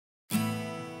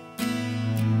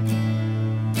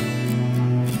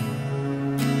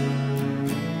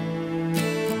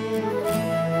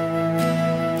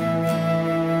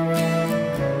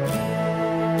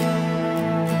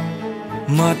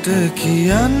මට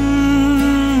කියන්න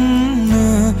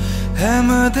හැම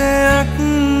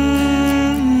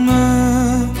දෙයක්ම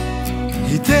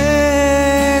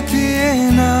හිතේ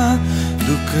තියෙන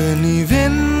දුක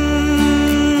නිවෙන්න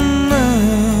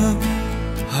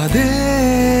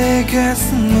හදේ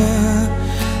ගැස්ම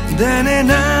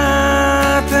දැනෙන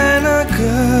තැනක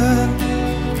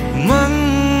මං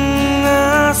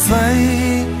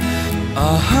ආසයි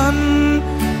අහන්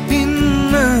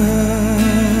ඉන්න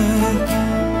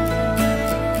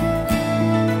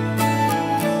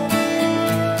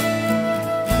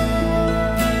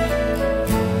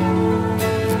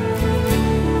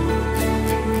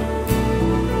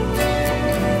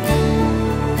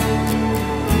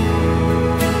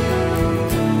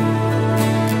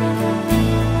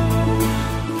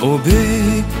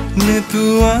ඔබේ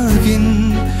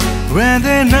නෙතුවකින්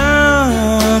වැදෙන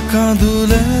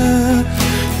කඳුල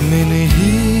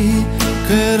මෙනෙහි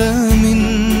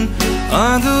කරමින්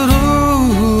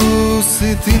අඳුරු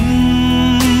සිතින්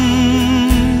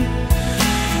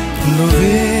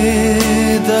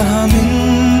නොවේ දහමින්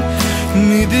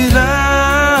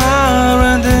මිදිලා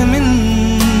රැඳෙමින්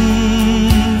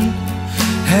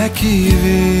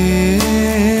හැකිවේද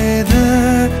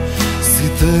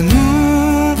සිතනු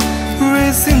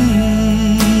රෙසින්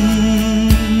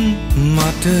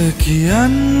මට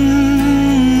කියන්න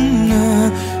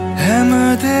හැම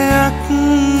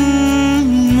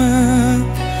දෙයක්ම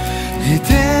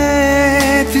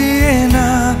හිතේ තියෙන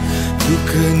දුක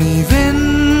නිවෙන්න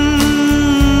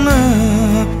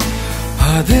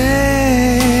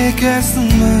හදේ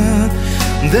ගැස්ම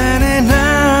දැනෙන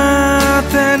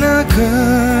තැනක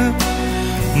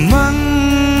මං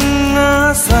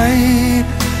ආසයි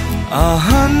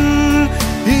අහන්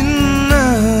ඉන්න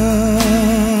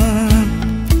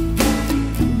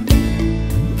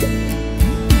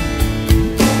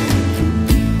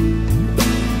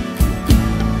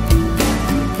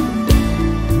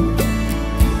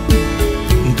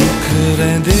දුක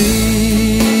රැඳෙයිද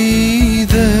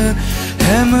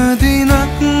හැම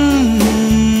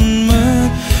දිනක්ම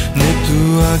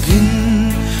නෙතුවකින්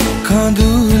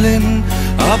කඳුලෙන්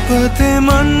අප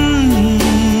තෙමන්න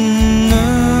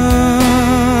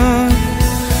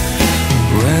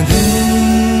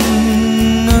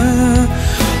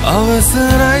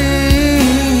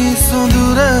අවසරයි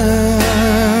සොඳුර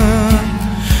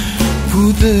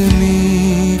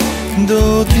පුදමි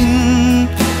දෝතින්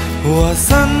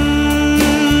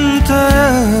වසන්තය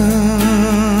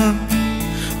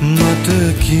මට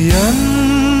කියන්න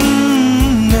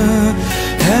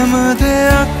හැම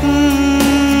දෙයක්ම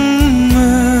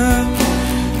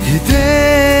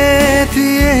හිතේ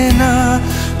තියෙන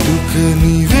දුක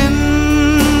නිවෙන්න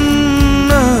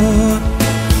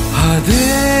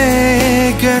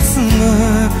හදේ ගැස්ම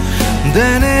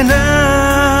දැනෙන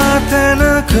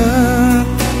තැනක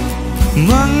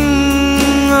මං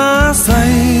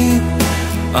ආසයි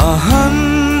අහන්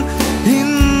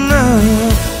ඉන්න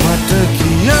මට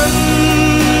කියන්න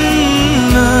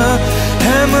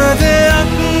හැම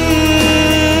දෙයක්ම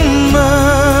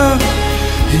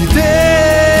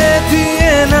හිතේ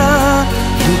තියෙන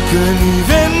දුක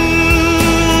නිවෙන්න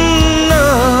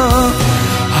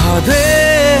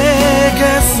හදේ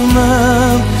ගැස්ම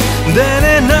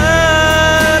දැනෙන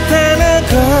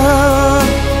තැනක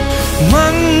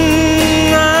මං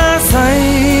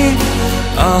ආසයි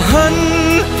අහන්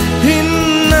ඉන්න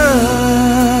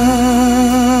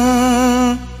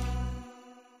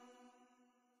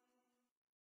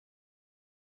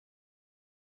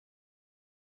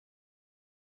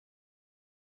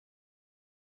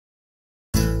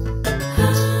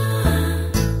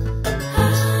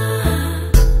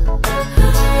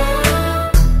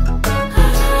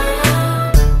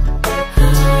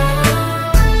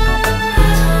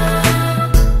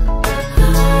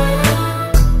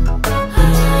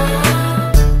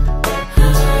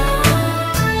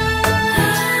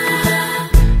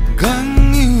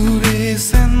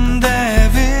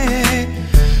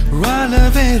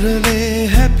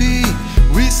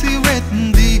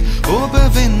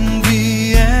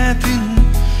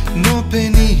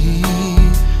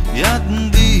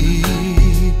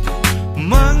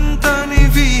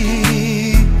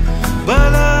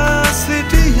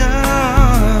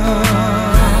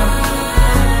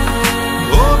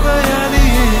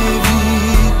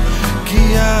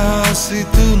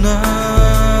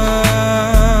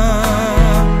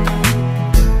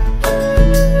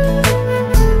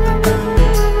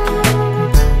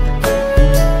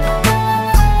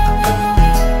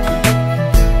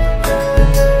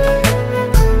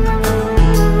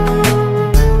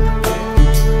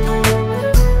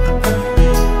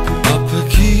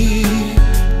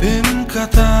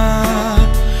kata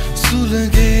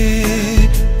sulage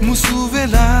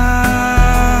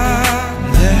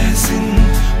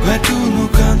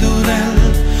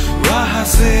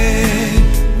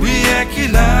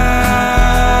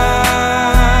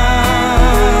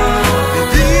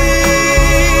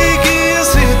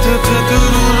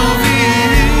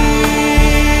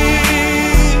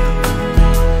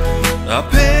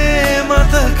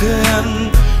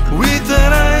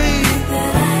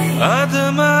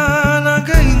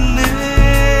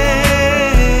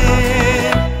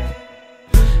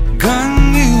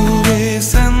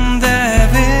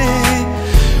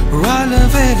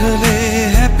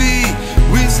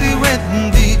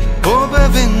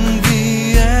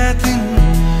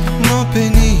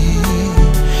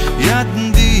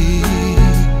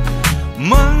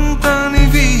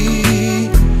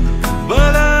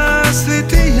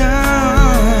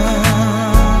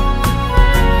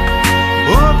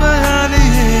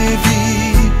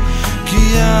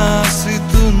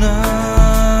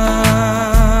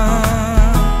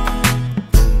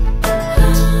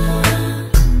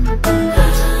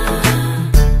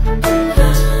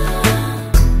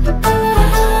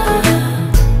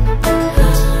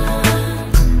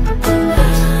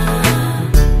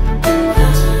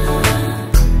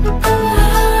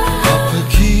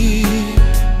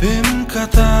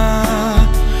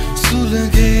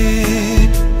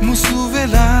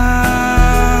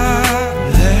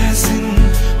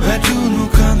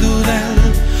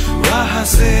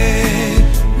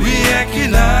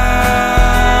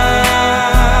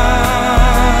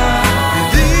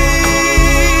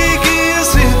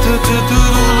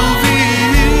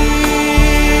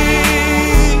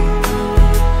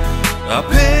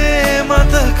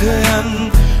සාධකයන්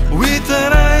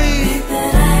විතරයි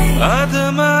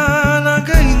අදම ළඟ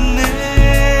ඉන්නේ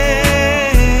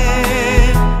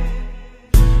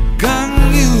ගම්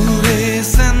යුරේ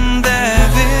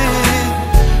සඳැවේ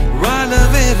රළ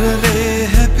වෙරළේ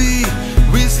හැපි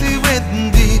විසි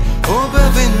වෙද්දී ඔබ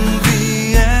වෙන්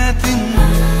වී ඇතින්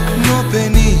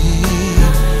නොපෙනී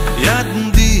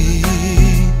යද්දී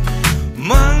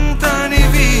මං තනි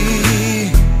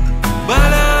වී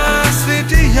බලා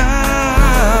සිටියා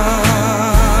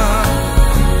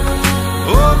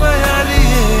ඔබ යලි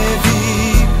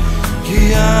එවී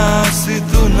කියා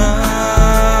සිතුනා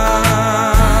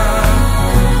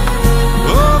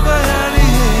ඔබ යලි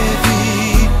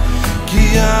එවී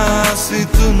කියා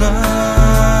සිතුනා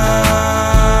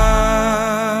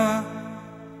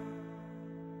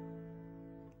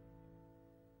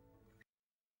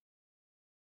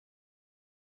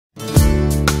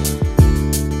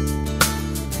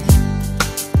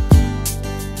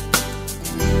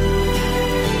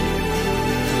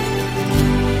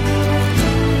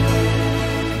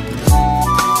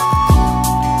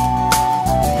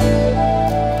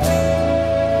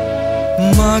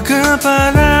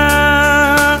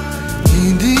මගපලා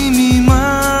හිඳිමිමා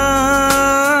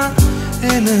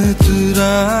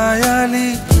එනතුරා යලි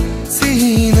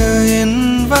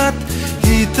සිහිනයෙන්වත්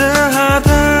හිත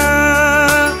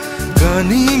හදා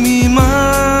ගනිමිමා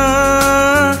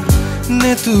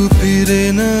නෙතු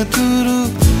පිරෙනතුරු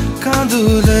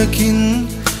කඳුලකින්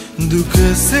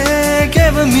දුකසේ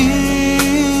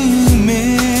ගෙවමීමේ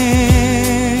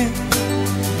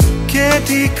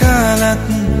කෙටි කාලත්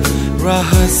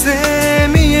රහසේ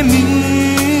මියමීමා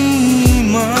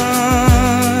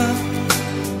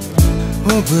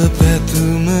ඔබ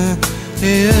පැතුම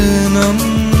එය නම්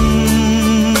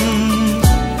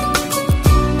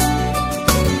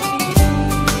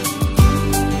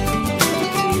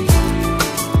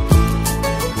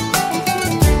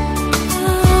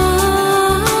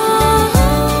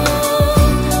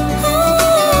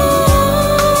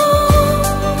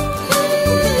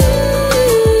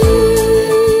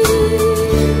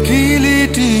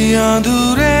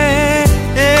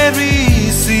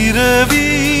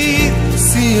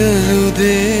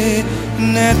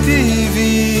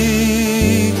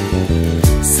නැතිවී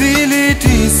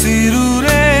සිලිටි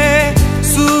සිරුරේ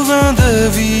සුවඳ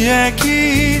වී ඇකි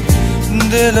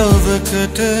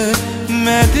දෙලොවකට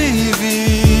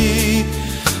මැදිවී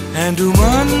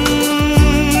ඇඳුමන්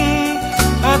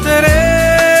අතරේ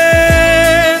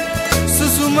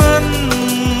සුසුමන්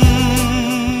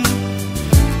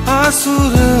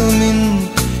අසුරමින්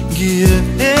ගිය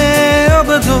ඒ ඔබ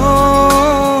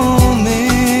දෝමේ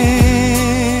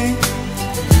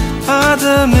අද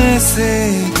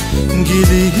මෙසේ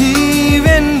ගිලිහි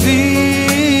වෙන්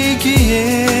වී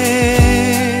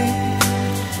ගියේ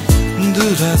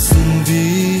දුරස්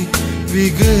වී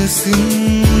විගසින්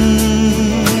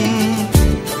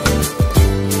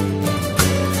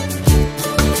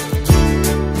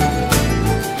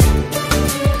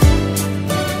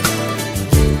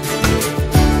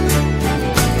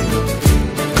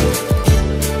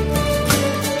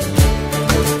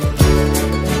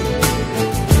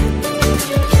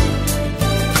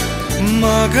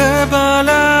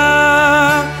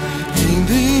මගබලා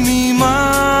හිඳිමිමා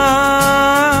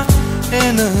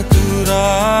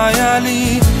එනතුරා යලි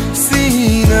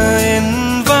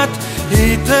සිහිනයෙන්වත්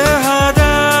හිත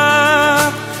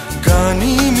හදා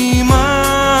ගනිමිමා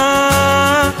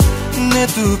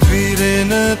නෙතු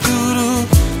පිරෙනතුරු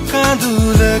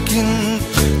කඳුලකින්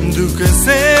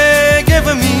දුකසේ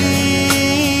ගෙවමීමේ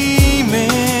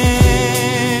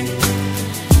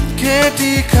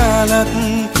කෙටි කාලත්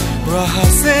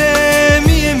රහසේ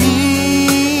මියමීමා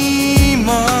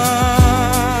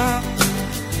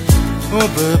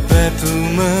ඔබ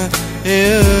පැතුම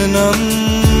එය නම්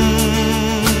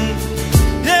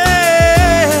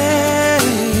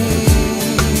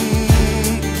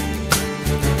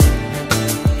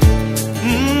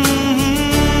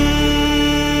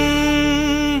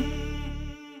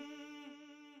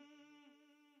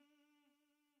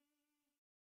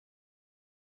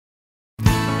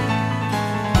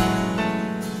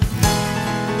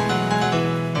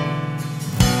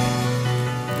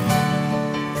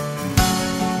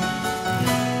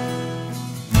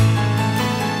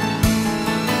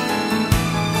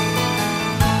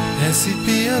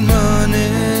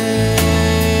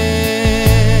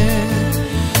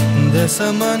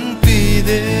දසමන්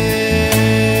පීදේ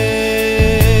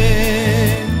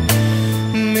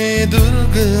මේ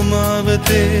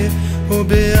දුර්ගමාවතේ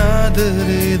ඔබේ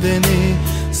ආදරේ දැනේ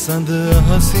සඳ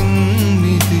අහසින්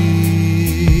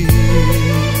නිදී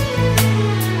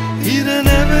ඉර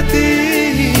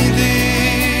නැවතීදී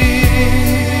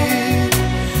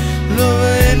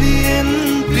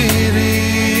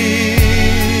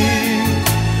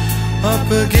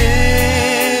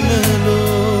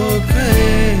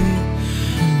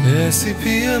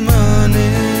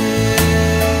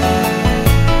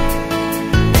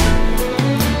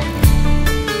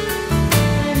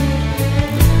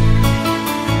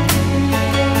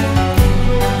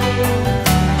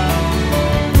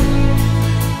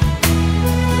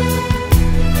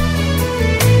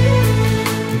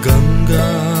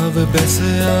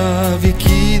බැසයාවි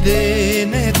කීදේ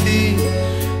නැති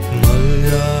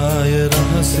මල්යාය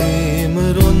රහසේම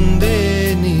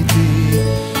රොන්දේ නිති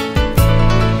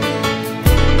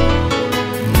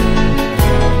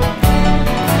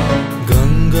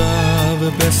ගංගාව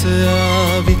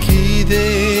බැසයාවි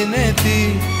කීදේ නැති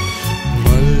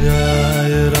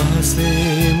මල්යාය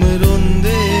රහසේම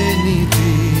රොන්දේ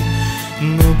නිති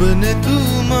නොබ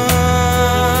නැතුමා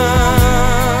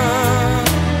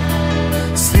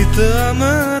සිත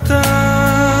අමතා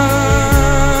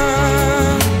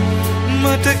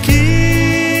මට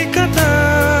කී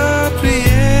කතා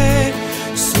ප්‍රියේ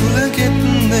සුළගෙත්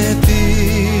නැති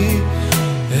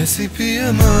ඇසි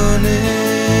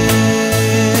පියමානේ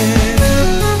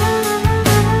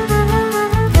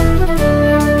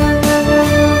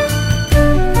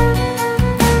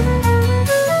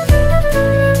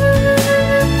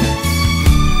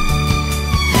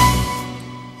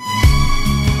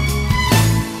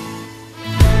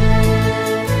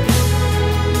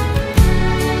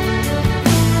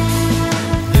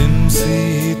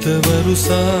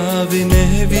වරුසාවි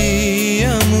නැවී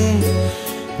යමු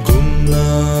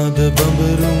ගුම්නාද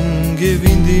බඹරුන්ගේ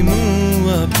විඳිමු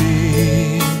අපි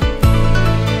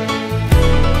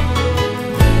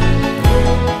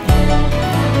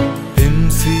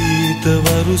පෙම්සීත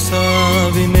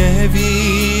වරුසාවි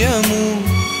නැවී යමු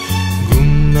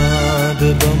ගුම්නාද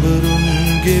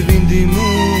බඹරුන්ගේ විඳිමු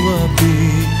අපි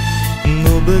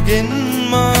නොබගෙන්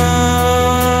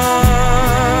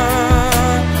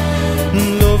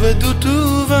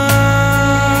දුටුවා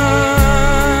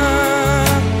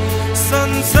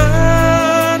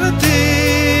සංසාර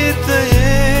තීර්ථයේ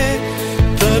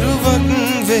තරුවක්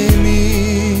වෙමි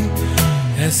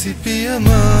ඇසි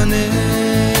පියමානේ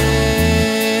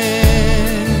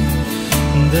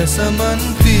දසමන්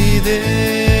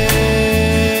පීදේ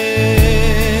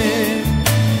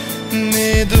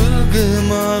මේ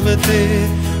දුර්ගමාවතේ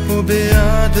ඔබේ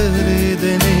ආදරේ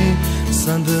දෙනේ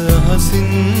සඳ අහසින්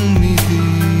නිති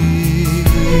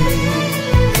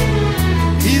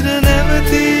ඉර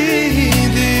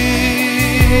නැවතීදී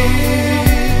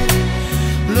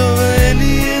ලොව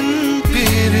එළියෙන්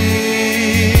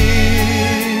පිරී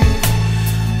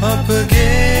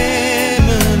අපගේම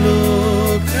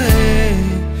ලෝකයේ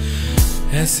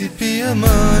ඇසි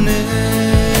පියමානේ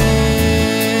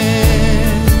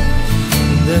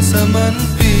දසමන්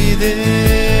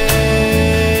පීදේ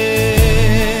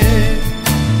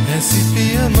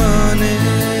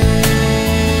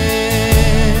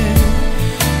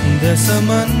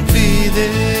දසමන් පීදේ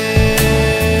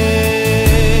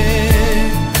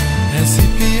ඇසි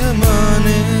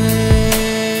පියමානේ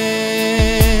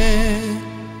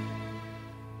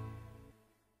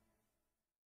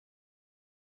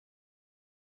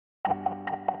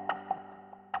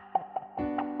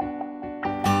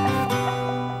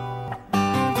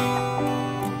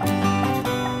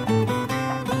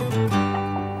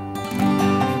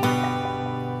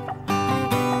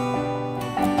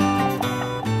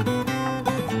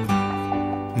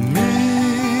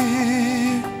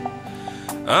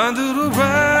Anduru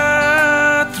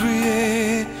ratriye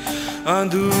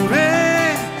andure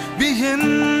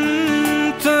bihentane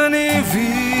vi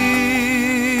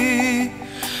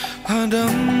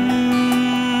adam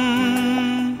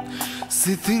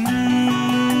sitin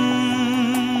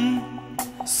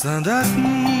sandak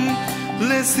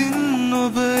lesin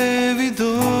obe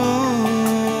vido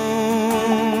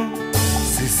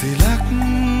sisilak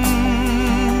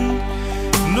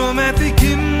no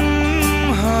matikim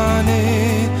hane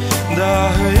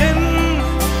dahen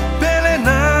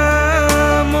pelena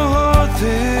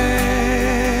mohote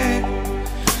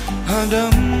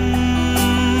adam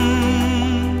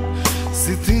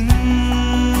sitin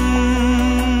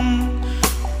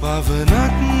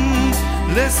pavanak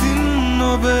lesin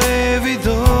obe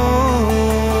vido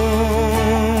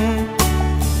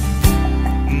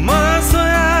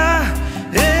masoya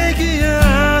egiya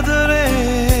adare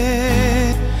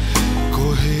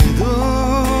kohedo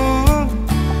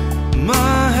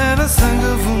mahera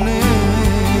sangavune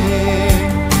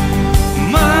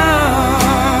ma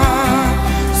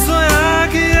soya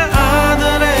egiya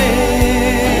adare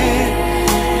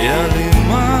yali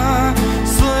ma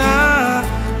soya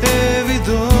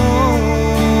evido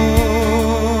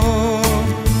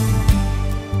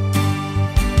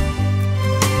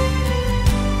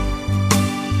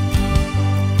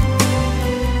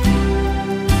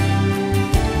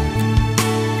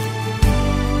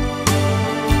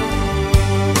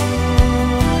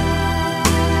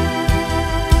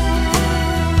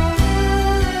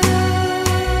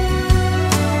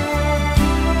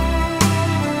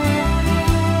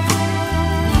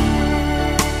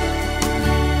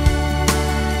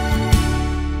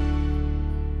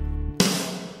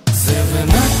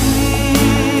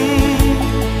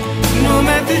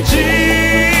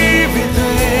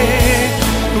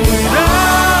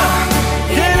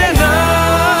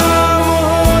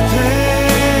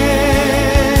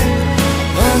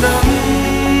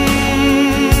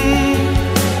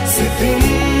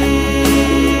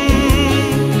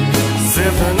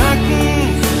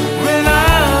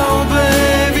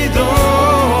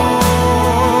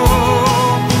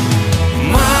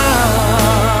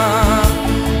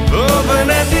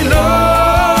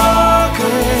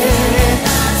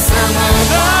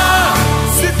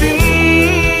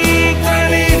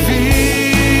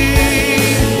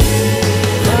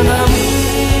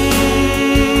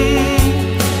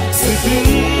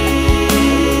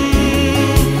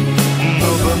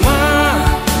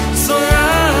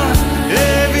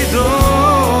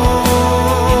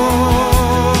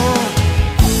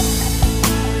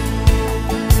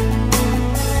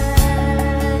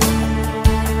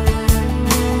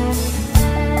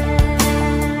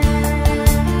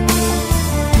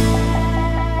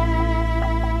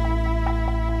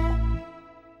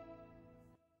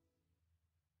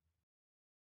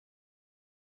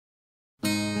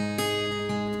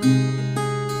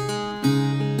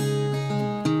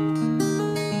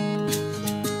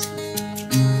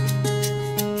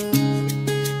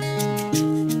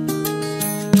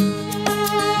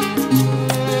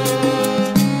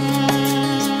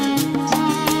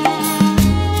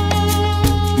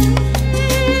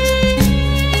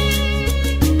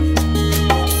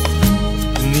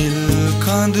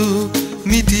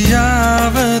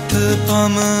මිටියාවත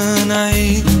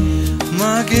පමණයි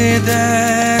මගේ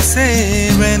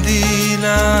දැසේ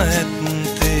වැඳීලා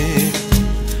ඇත්තේ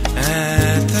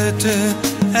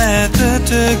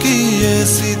ඈතට ගිය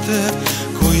සිත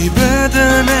කොයිබද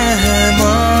නැහැ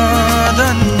මා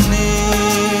දන්නේ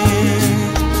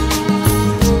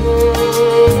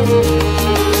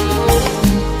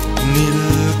නිල්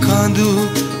කඳු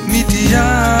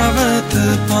මිටියාවත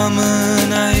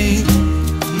පමණයි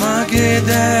මගේ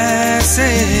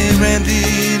දැසේ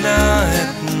වැඳීලා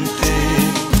ඇත්තේ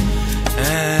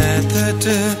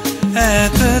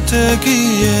ඈතට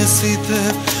ගිය සිත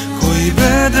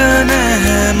කොයිබද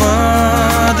නැහැ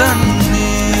මා දන්නේ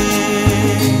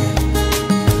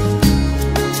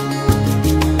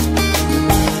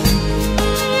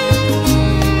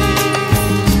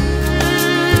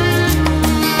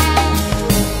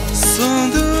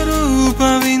සොඳුරු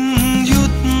පවින්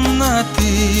යුත්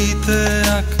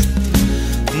අතීතයක්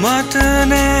මට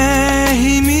නෑ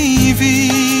හිමි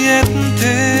වී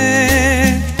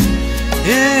ඇත්තේ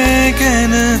ඒ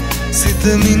ගැන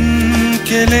සිතමින්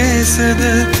කෙලෙසද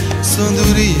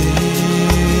සොඳුරියේ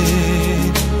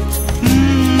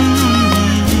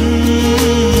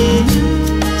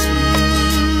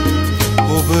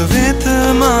ඔබ වෙත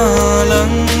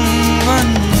මාලං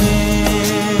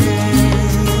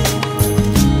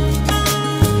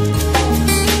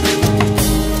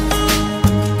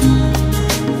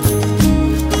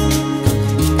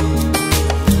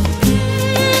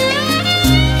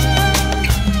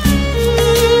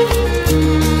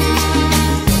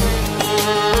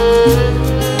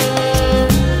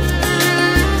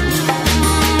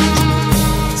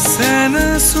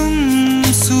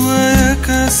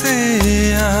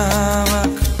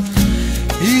සේයාවක්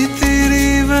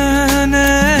ඉතිරිවන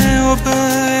ඔබ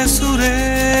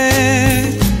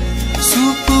සුරේ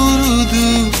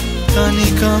සුපුරුදු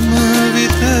තනිකම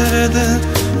විතරද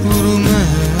උරුම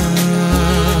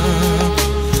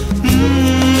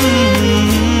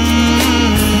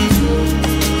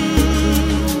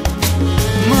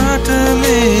මට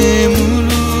මේ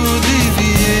මුළු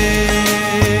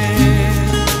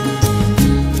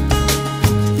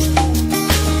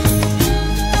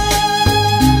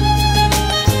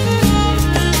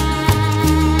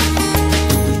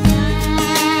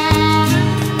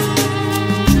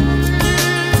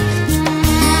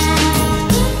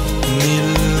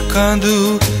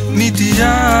කඳු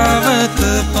මිටියාවත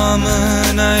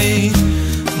පමණයි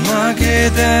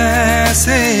මගේ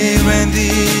දැසේ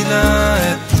වැඳීලා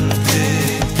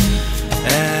ඇත්තේ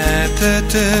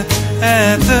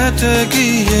ඈතට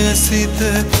ගිය සිත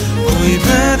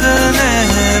කොයිබද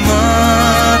නැහැ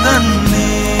මා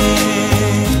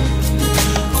දන්නේ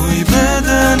කොයිබද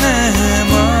නැහැ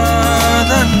මා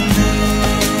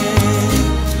දන්නේ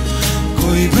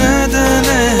කොයිබද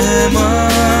නැහැ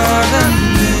මා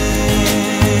දන්නේ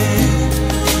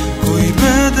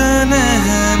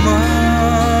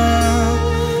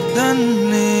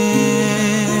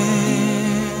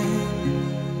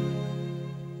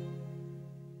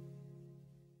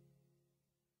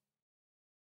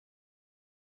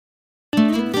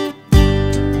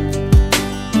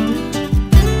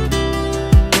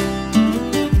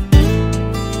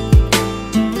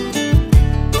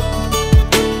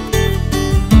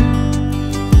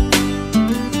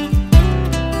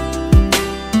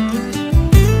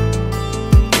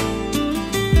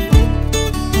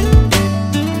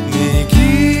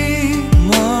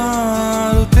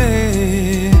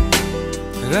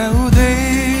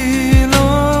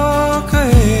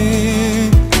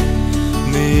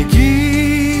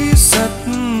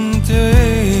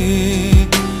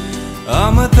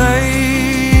I'm a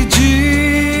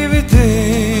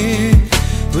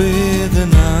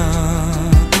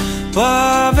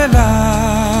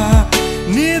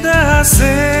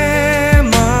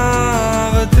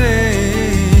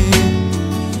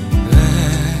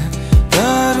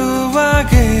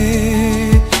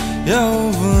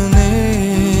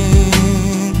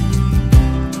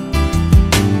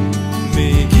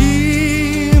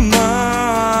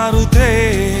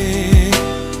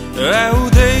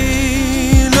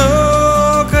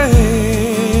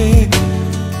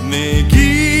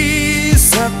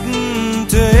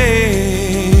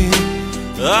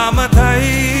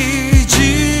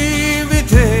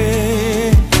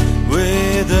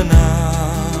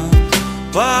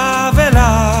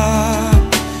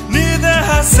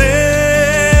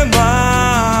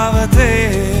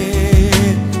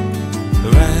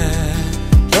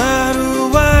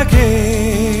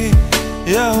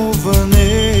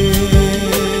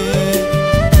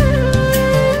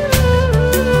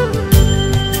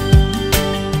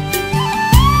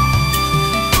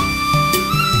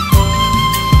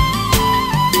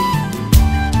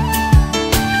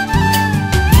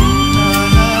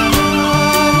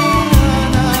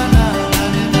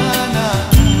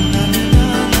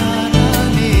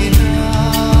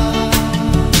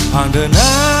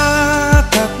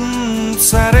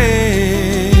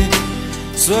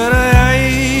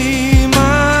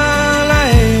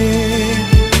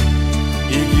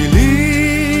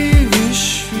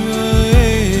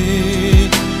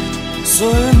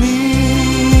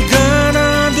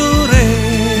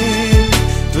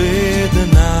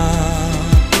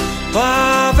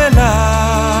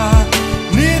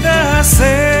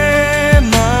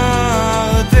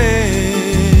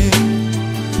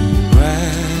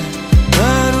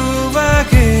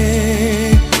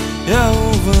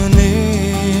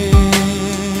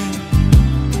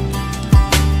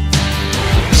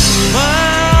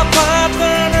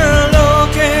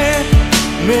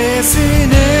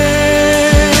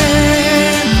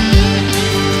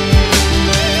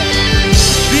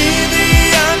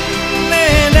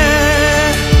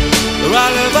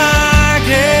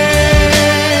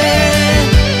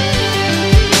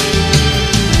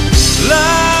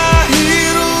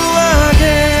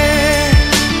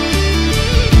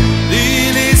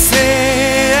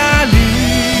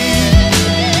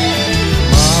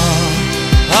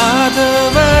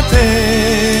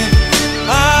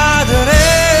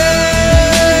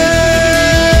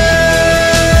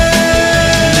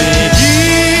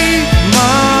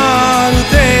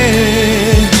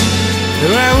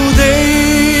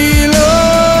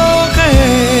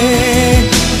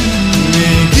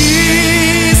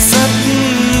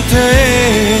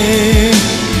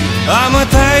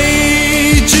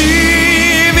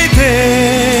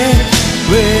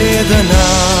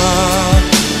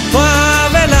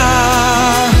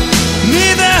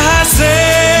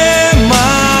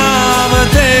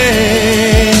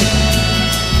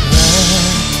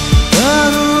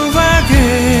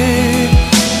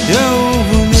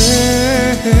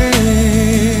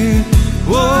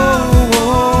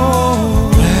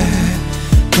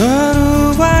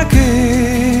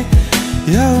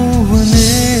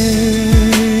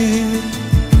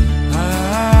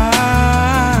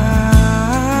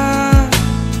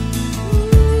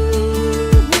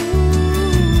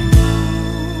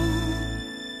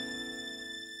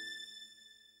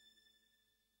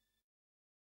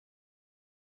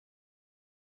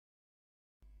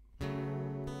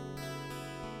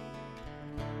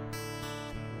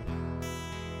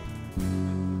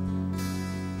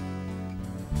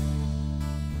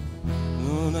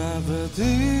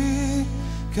නැවතී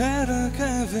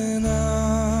කැරකෙවෙනා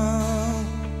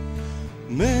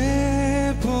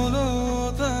මේ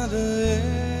පොළොතලයේ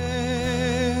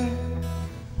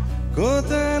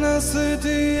කොතැන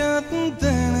සිටියත්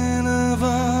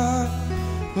දැනෙනවා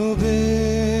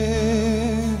ඔබේ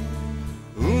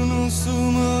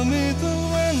උණුසුම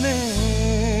මිදුවනේ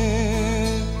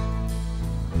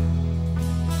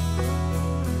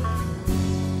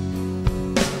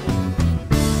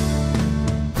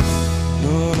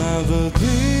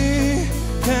නොනවතී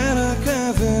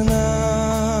කැරකෙවෙනා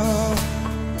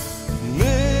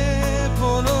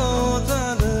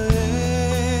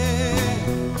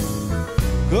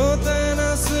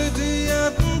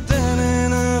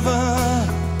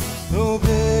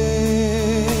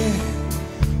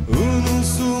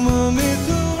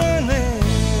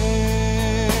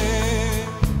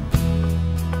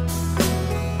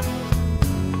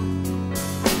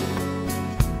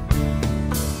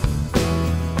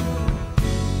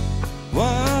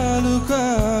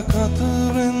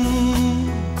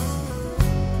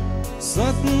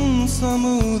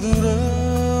සමුදුර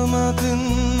මතින්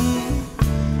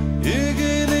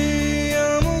ඉගිලී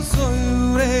යමු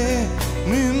සොයුරේ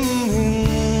නිම්හින්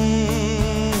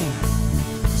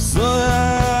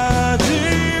සොයා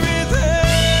ජීවිතේ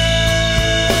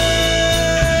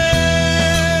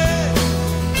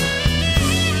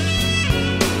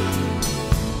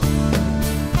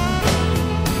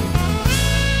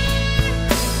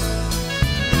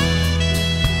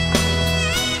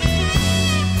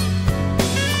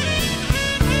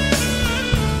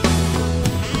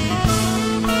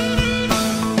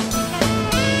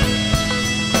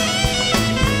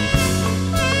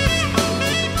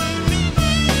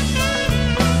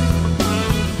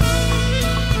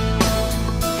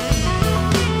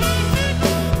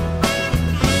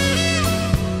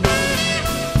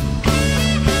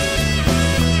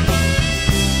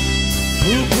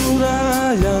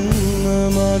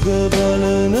මග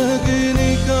බලන ගිනි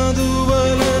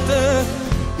කඳුවලට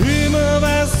හිම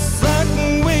වැස්සක්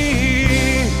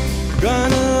වී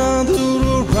ගන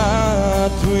අඳුරු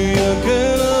රාත්‍රිය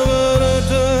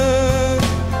කෙළවරට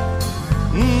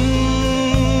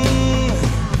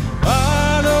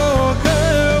ආලෝක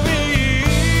වී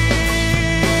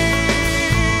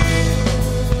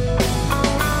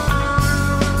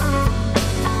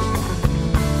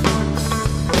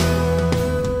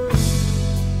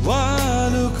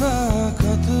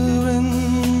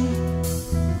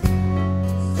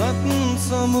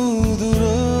සමුදුර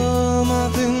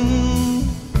මතින්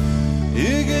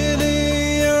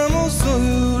ඉගිලී යමු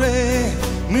සොයුරේ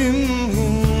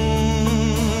නිම්හින්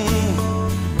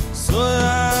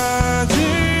සොයා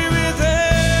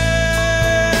ජීවිතේ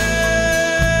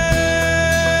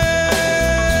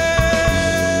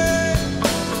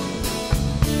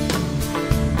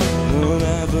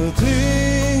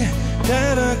නොනවතී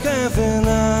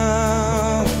කැරකෙවෙනා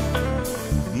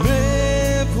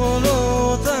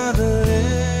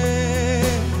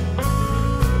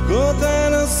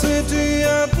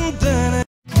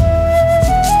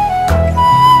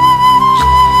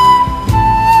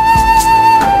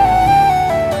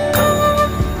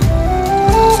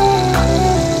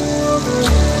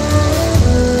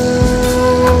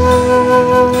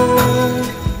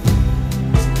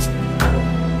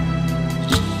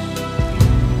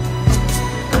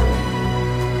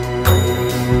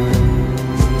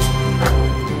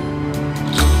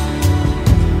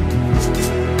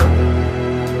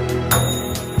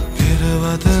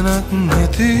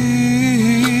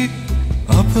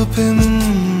අප පෙම්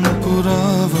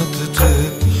පුරාවතට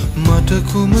මට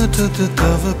කුමටද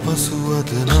තව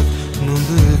පසුවදනක්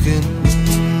නොදගෙන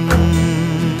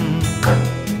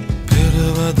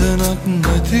පෙරවදනක්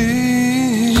නැති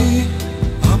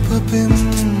අප පෙම්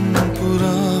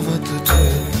පුරාවතට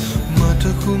මට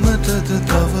කුමටද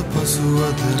තව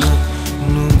පසුවදනක්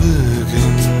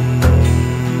නොදගෙන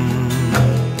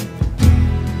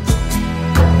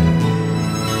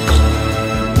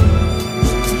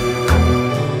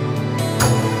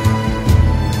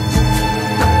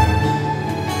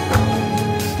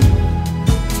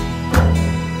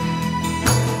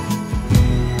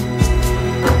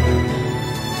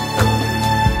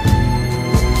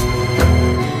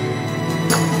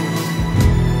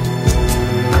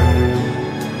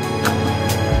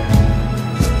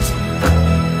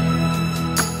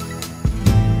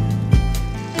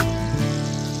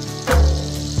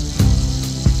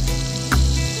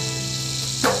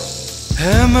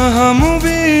හැම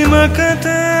හමුවීමකට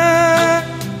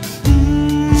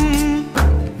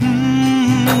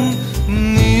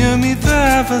නියමිත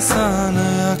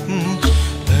අවසානයක්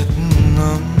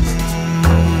ඇත්නම්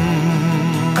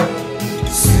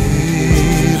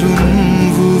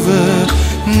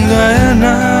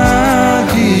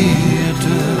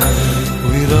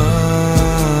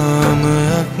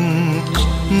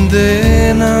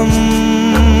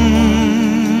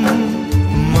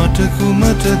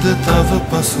තව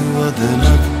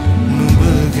පසුවදනක්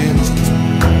නුඹගෙන්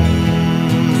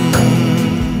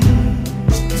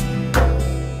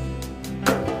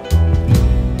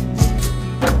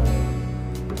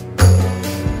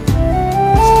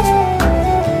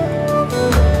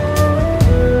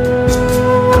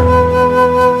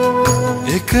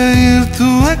එක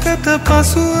ඍතුවකට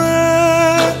පසුව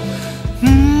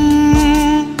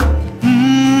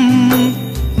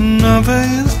නව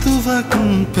ඍතුවක්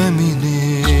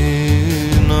පැමිණේ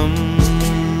නම්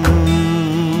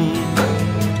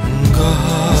ගහ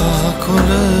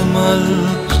කොළ මල්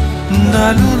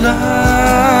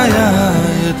දලුලායට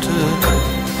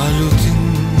අලුතින්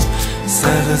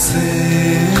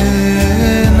සැරසේ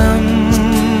නම්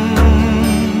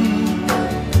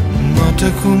මට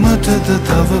කුමටද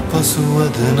තව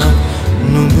පසුවදනක්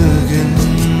නුඹගෙන්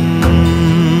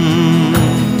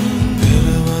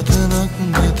පෙරවදනක්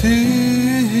නැති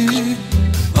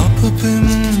අප පෙම්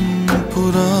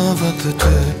පුරාවතට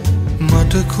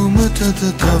මට කුමටද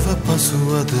තව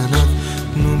පසුවදනක්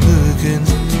නුඹගෙන්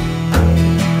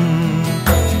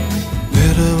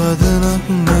පෙරවදනක්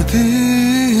නැති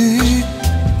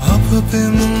අප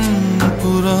පෙම්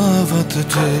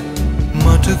පුරාවතට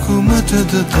මට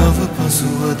කුමටද තව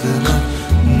පසුවදනක්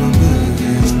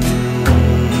නුඹගෙන්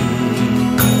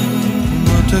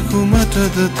මට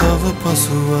කුමටද තව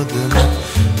පසුවදනක්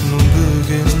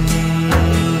නුඹගෙන්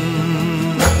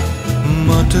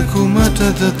මට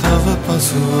කුමටද තව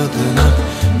පසුවදනක්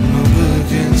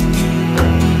නුඹගෙන්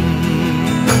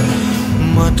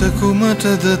මට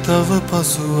කුමටද තව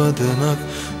පසුවදනක්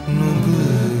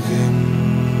නුඹගෙන්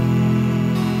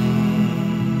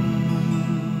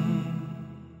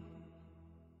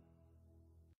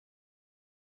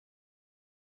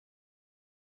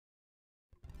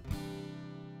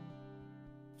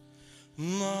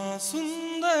Ma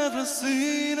sundara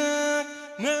sinak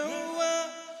mewa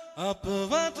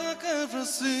apavata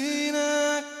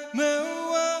karasinak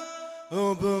mewa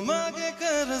obamage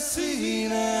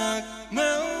karasinak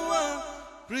mewa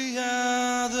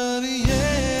priyadariye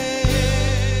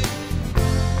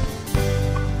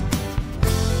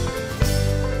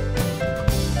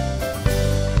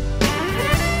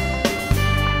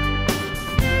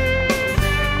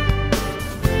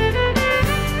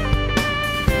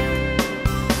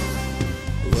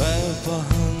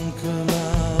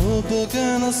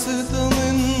Begana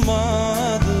sitamin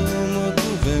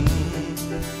maadumutuven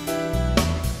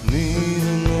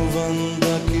Nihunu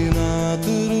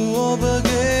vandakinaturu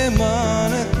obage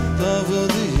manet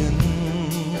tavadiyen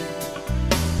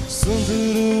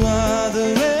Sunduru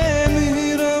adare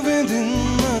mihira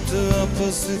vindinata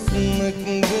apasitnak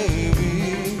devi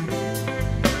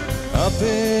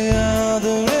Ape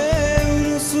adare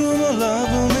unusuma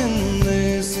labaminne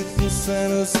sitin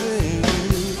sanasevi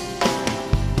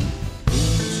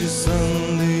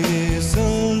Sunday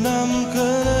salam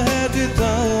kara heti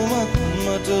taumat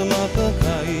mata mata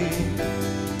kai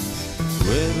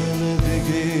Verana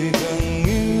dige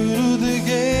gangiru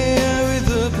dige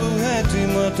avidapu heti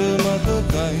mata mata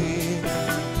kai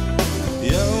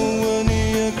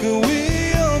Yawaniyak vi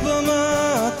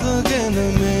obamata gena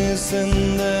me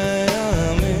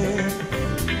sendayame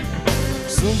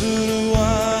Sunduru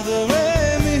adare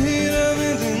mihira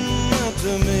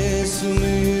vidinata me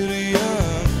suniri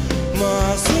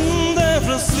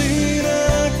Sundara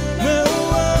sinak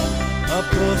mewa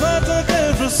apavata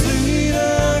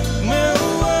karasinak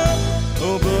mewa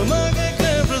obamage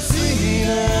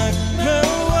karasinak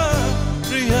mewa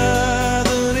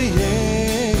priyadariye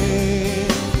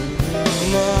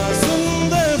Ma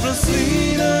sundara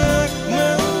sinak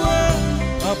mewa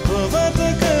apavata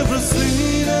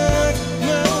karasinak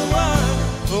mewa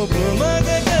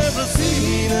obamage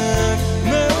karasinak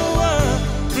mewa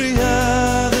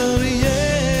priyadariye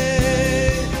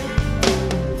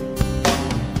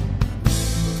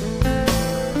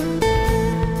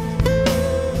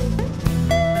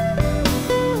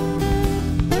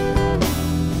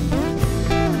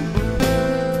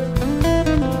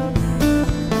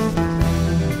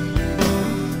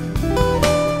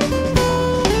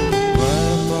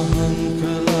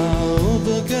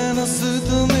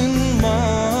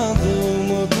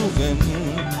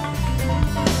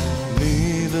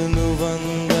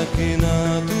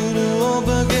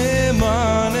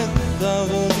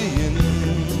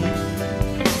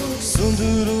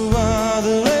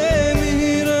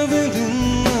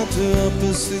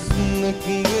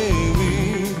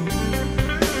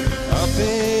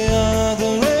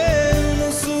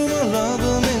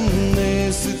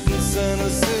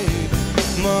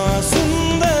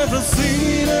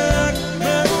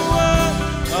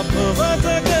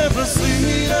Apavata que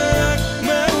prosira,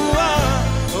 meua,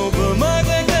 obama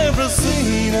que prosira.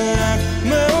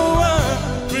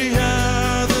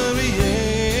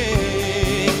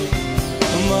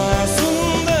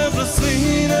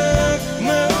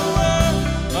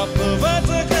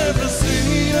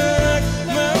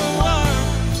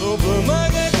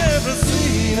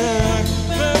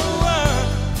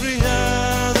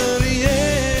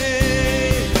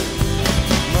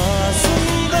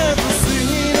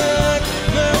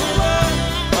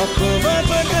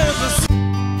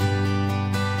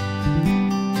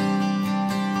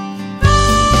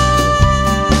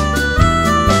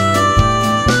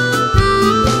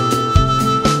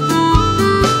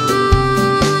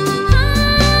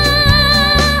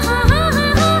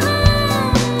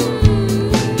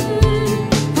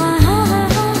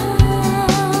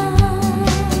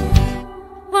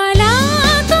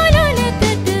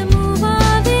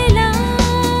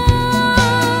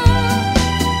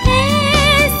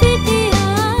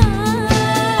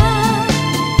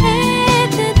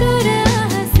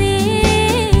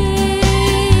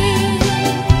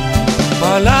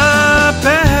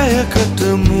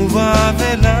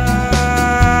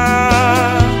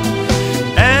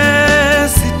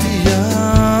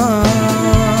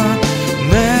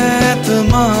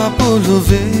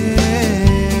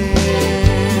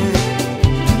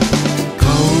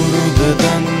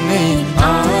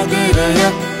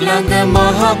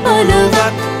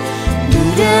 පොළොවක්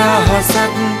දුර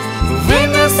අහසක්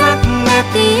වෙනසක්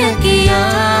නැතිය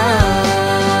කියා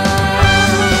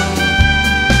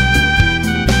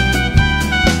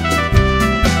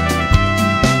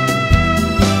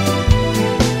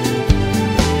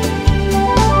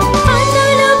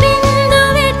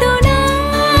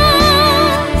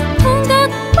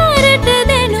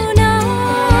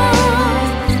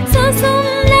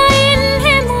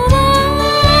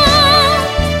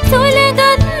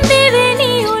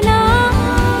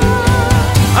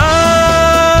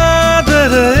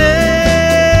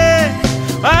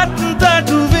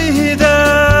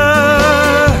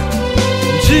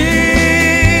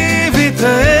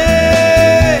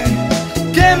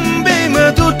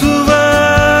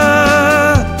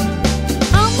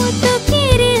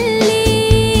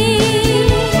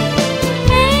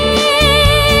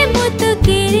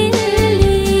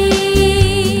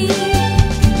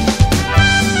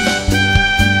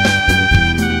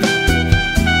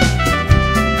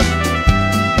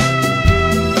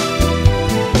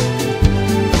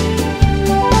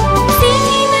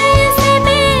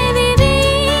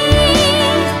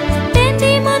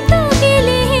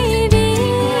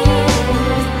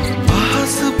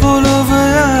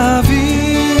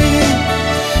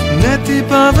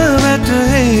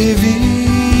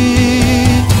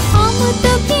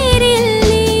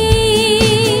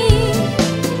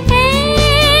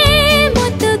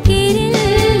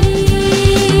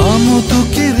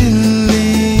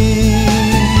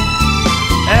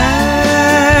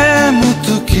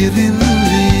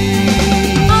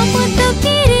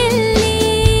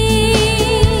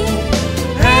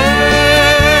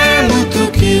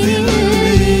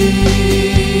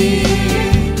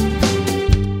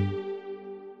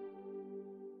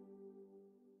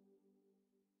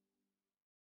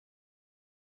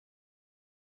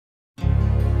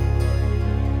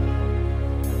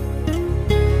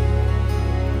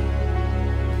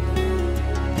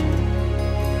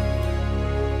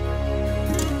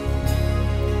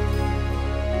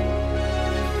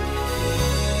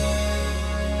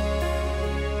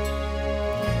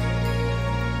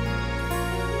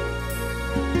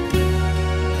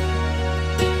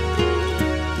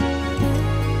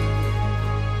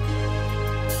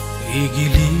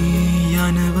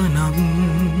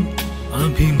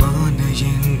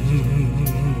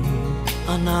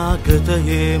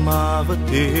අනාගතයේ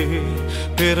මාවතේ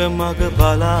පෙරමග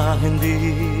බලා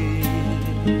හිඳී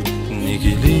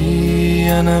නිගිලී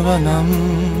යනවනම්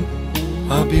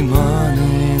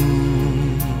අභිමානයෙන්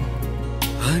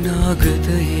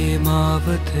අනාගතයේ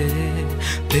මාවතේ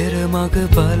පෙරමග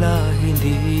බලා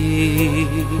හිඳී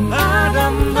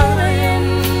ආඩම්බරයෙන්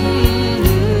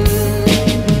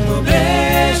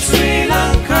ඔබේ ශ්‍රී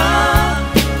ලංකා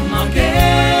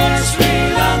මගේ ශ්‍රී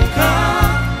Lanka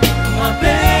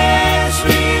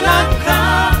Sri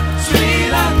Lanka, Sri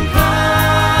Lanka,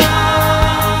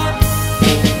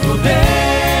 Obe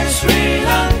Sri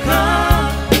Lanka,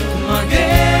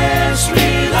 Mage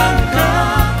Sri Lanka,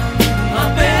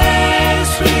 Abe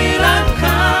Sri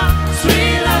Lanka,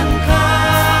 Sri Lanka.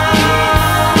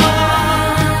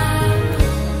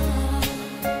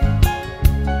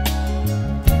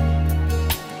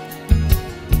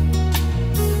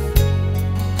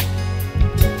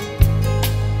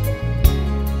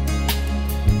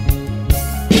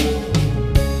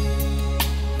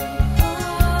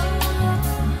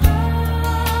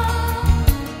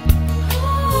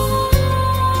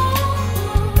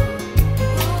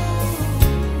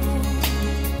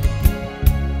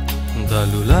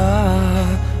 දලුලා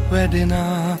වැඩෙන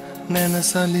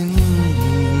නැනසලින්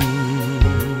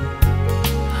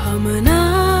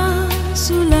හමනා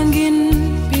සුළඟින්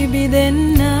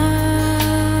පිබිදෙන්න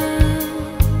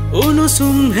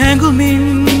උණුසුම්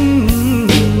හැඟුමින්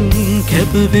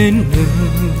කැපවෙන්න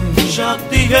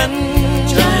ශක්තියෙන්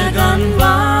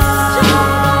ජයගන්වා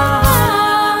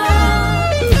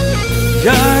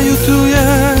යා යුතුය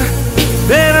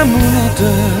පෙරමුණට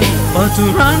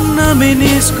පතුරන්න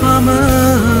මිනිස්කම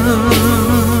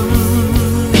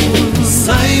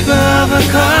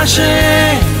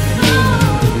සයිබවකාශේ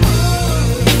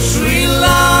ශ්‍රී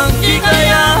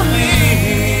ලාංකිකයාමි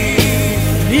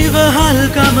ඉවහල්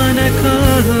ගමනක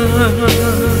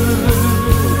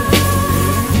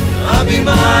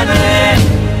අභිමානයෙන්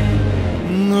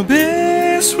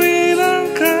ඔබේ ශ්‍රී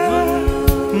ලංකා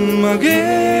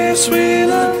මගේ ශ්‍රී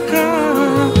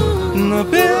ලංකා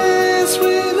ඔබේ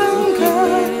ශ්‍රී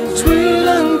ලංකා ශ්‍රී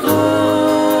ලංකා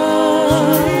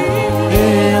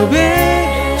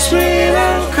ඔබේ ශ්‍රී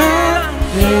ලංකා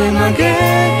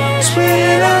මගේ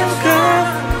ශ්‍රී ලංකා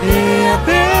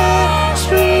අපේ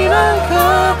ශ්‍රී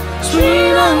ලංකා ශ්‍රී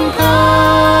Lanka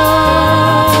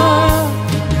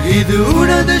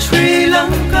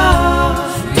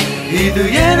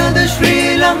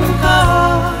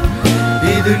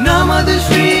Idu namadu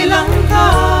Sri Lanka,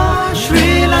 Sri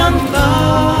Lanka.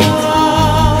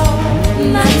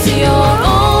 That's your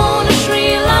own Sri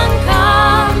Lanka,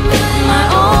 my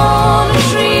own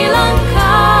Sri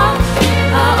Lanka,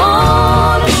 our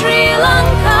own Sri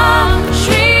Lanka,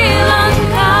 Sri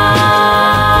Lanka.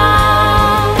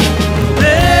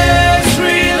 Hey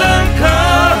Sri Lanka,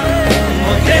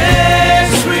 okay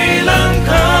Sri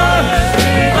Lanka,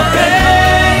 okay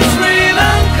Sri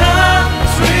Lanka,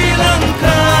 Sri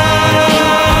Lanka.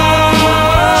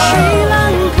 Sri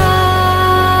Lanka.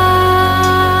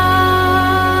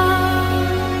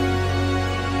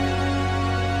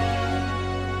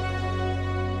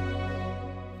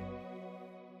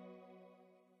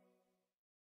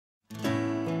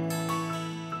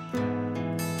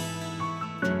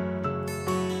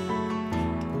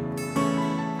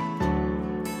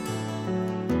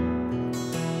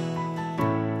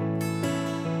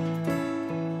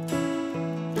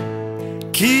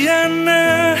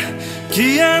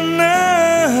 කියන්න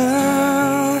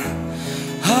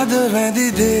හද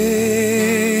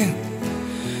වැදිදේ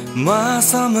මා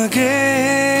සමගේ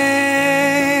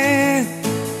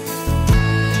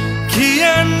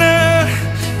කියන්න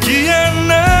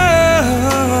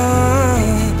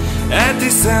ඇති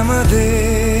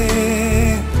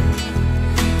සැමදේ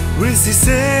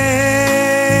විසිසේ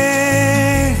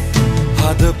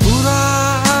හද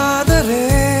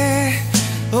පුරාදරේ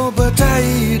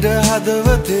ඔබටයිඩ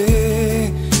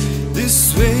හදවතේ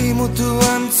දිස්වෙයි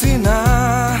මුතුවන්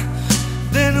සිනා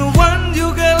දෙනුවන්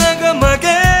යුගලක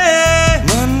මගේ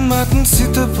මන්මත්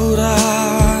සිත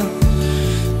පුරා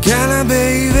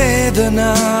කැලබෙයි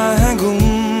වේදනා හැඟුම්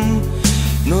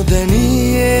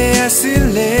නොදැනීයේ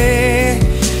ඇසිල්ලේ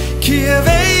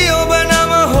කියවෙයි ඔබ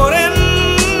නම හොරෙන්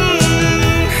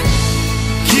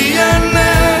කියන්න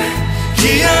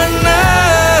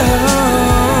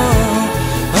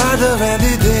හද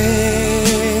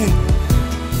වැදිදේ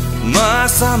මා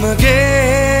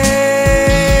සමගේ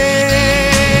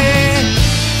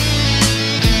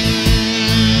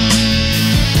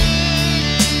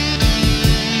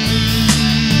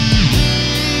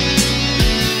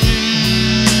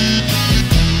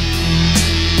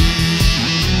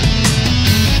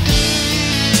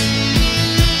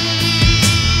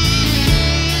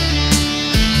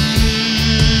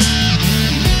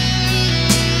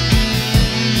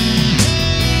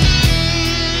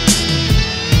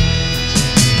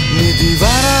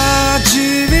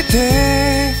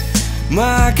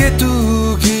මාගේ තු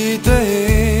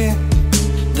ගීතයේ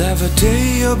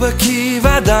දැවටේ ඔබ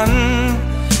කීවදන්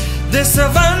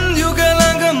දෙසවන්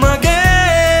යුගලඟ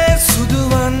මගේ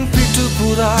සුදුවන්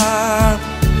පිටුපුරා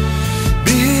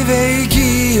බිහිවෙයි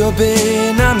ගී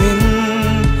ඔබේ නමින්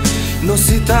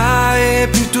නොසිතායේ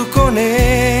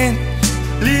පිටුකොනේ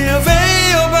ලියවෙයි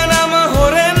ඔබ නම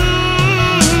හොරෙන්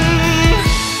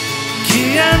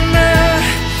කියන්න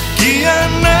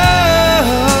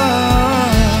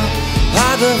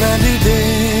හද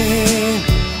වැදිදේ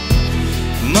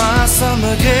මා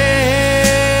සමගේ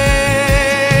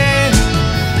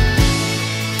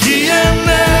කියන්න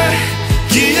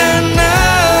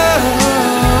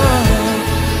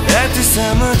ඇති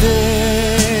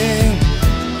සැමදේ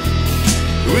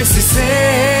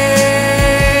විසිසේ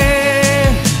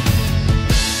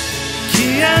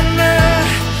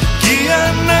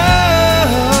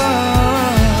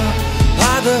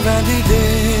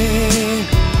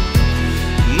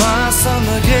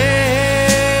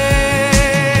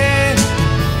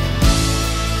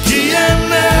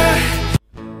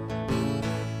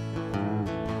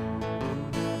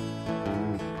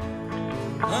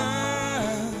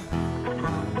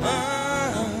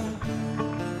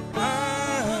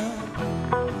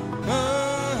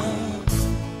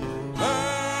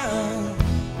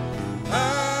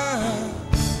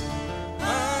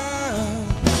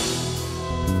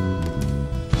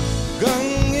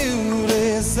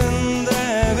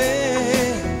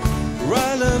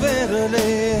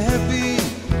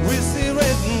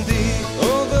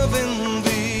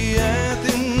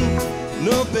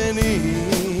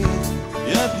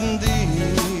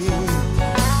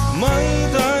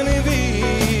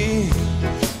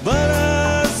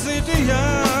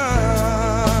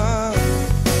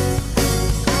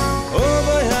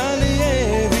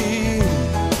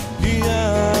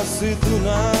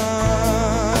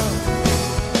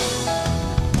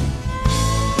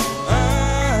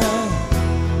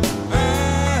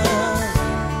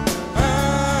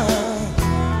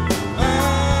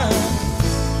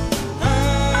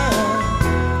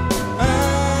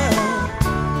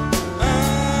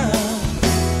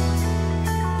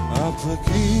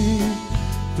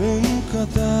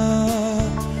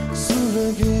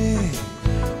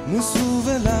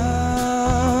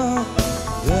වෙලා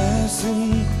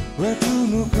දැසින්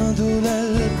වැටුණු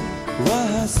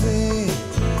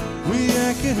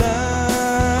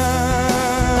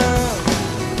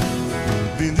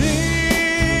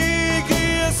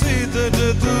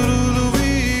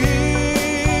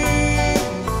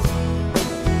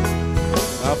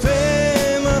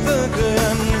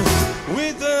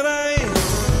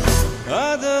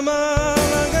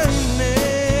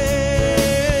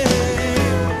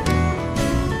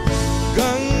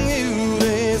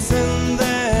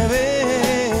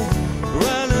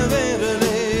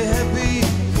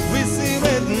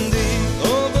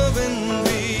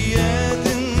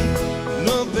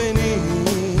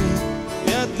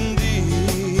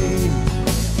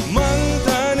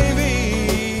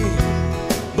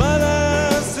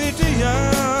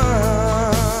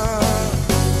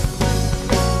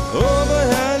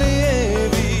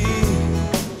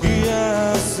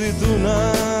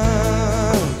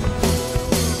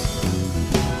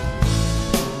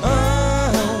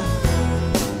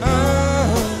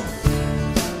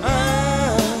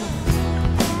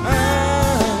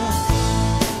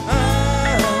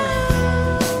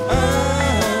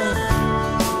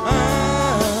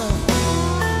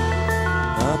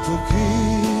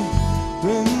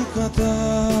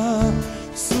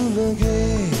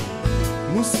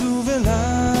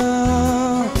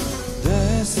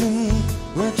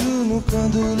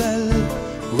කඳුලල්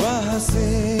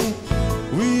වහසේ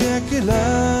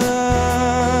වියකිලා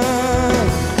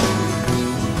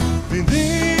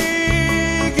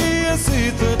බිඳී ගිය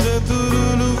සිතට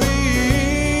තුරුළු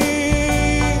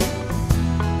වී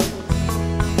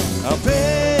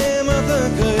අපේ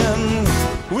මතකයන්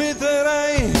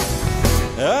විතරයි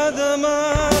අද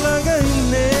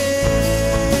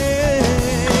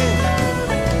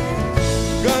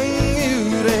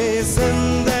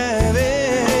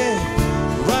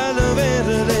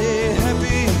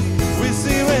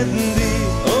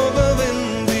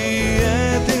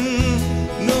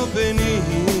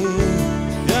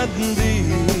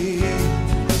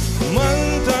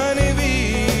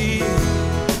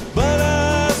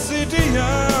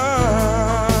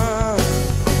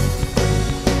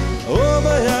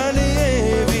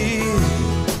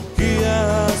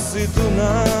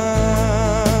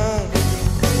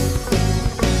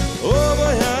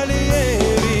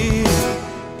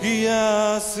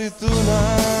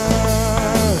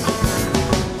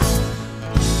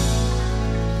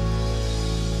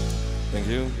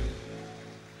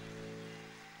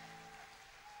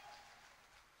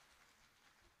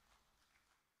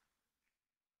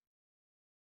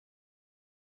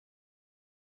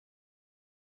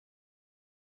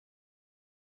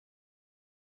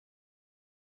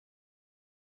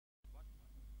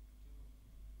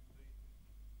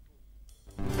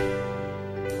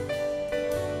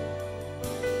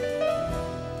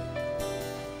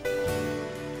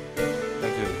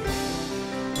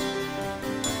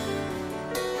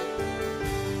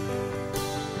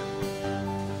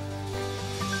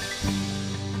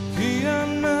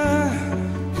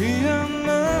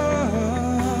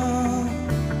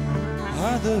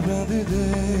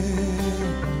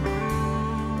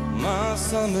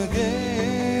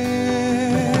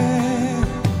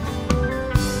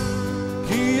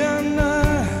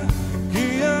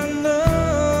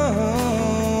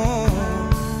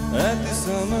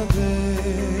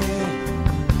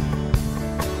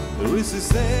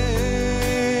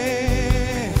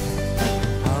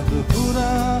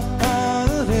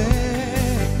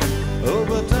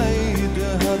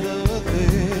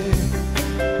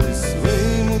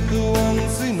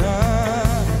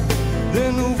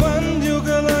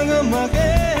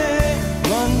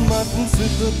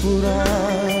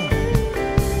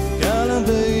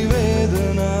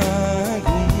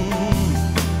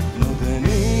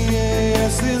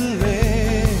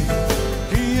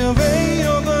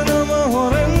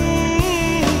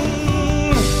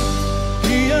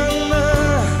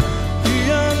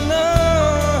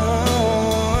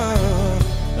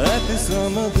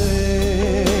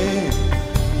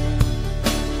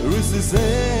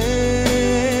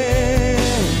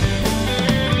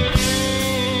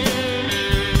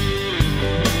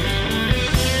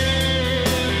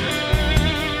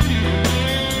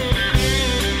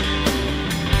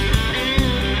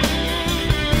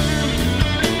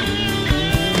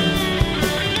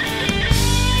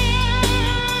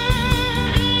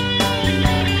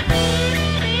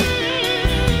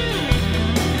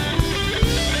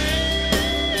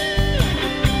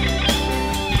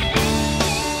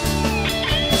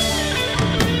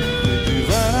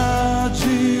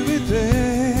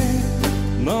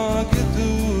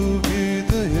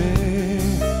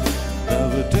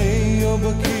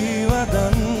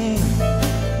padan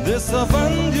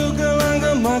desavan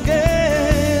yugalanga mage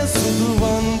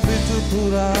suduvan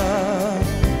pitupura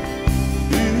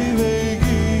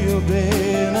ivegi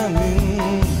obenamin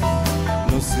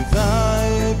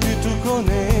nositai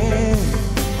pitukone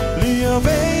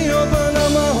liave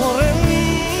obanama horen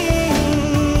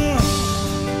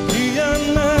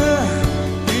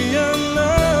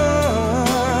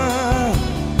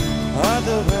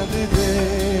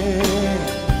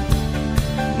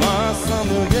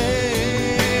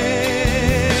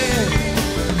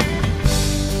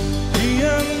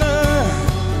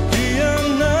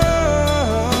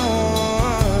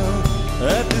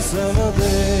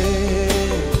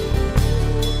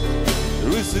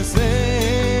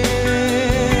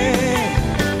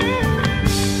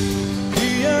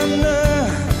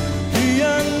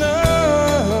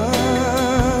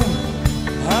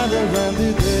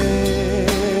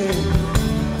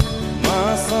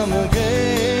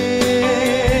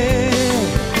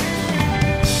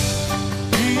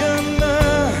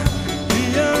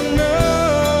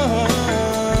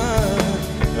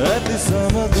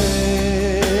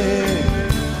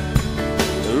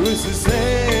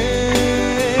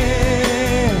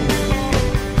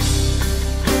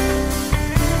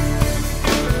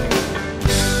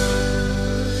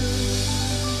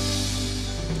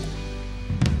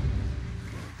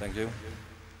Thank you.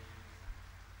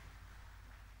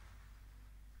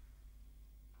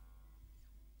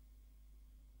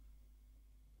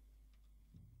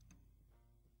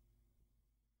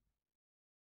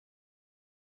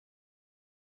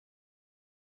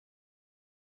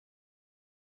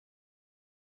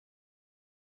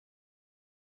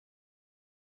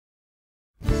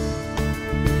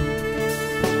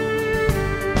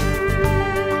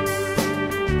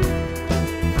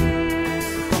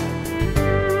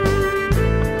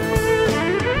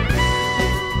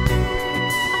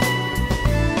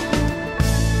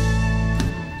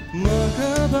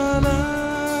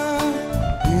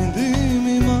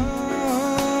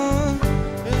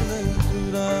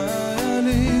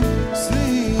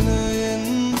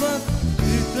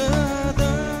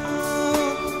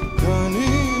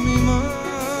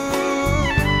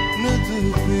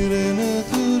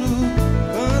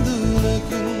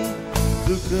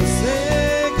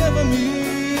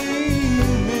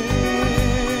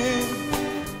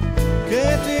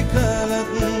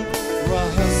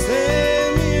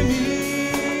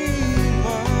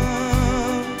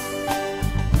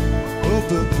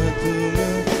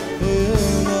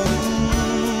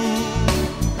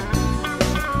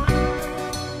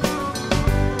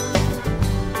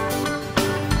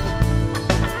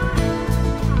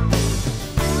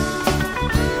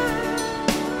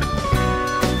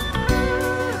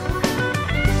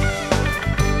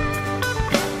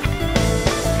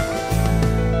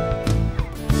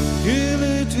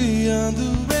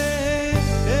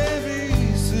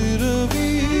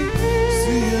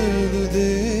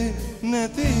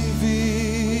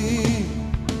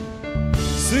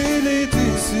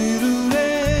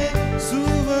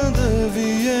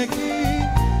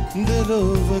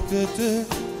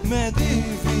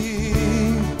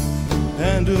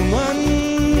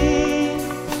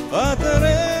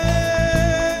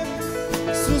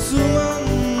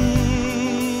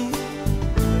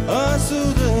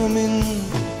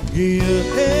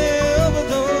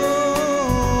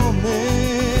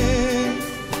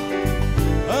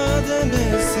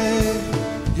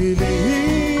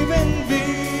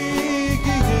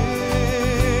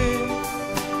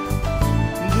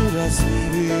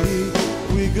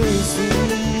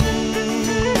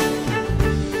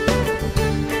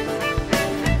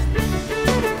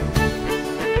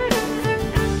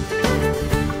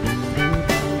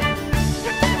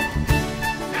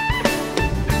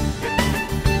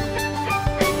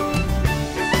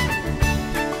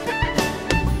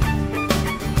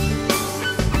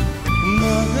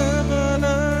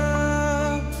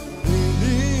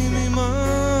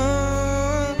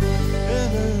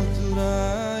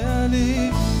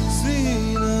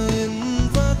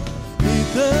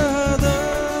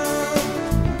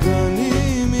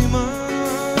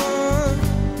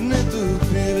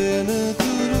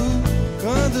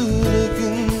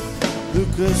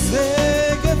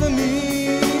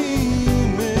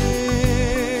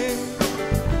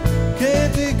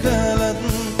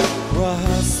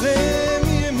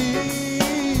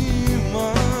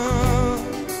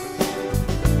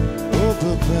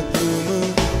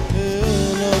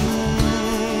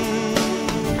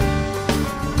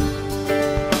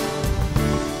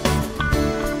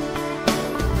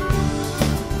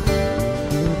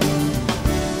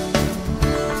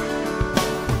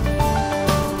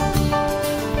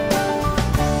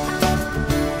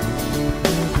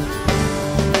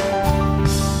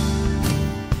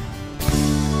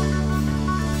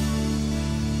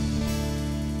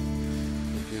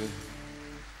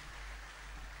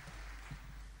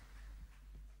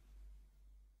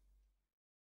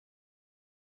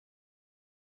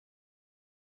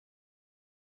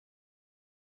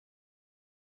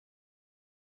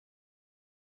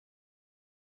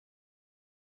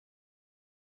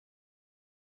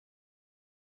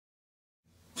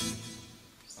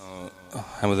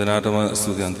 හැමදෙනාටම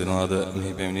ස්තුතිවන්ත වෙනවා අද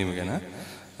මෙහි පැමිණීම ගැන.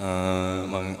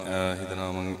 මම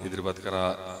හිතනවා මම ඉදිරිපත් කරා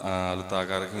අලුත්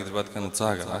ආකාරයකින් ඉදිරිපත් කරන්න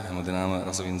උත්සාහ කළා. හැමදෙනාම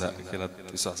රසවින්ද කියලා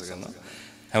විශ්වාස කරනවා.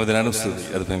 හැමදෙනාටම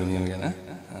ස්තුතියි අද පැමිණීම ගැන.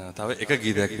 තව එක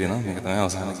ගීතයක් තියෙනවා. මේක තමයි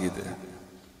අවසාන ගීතය.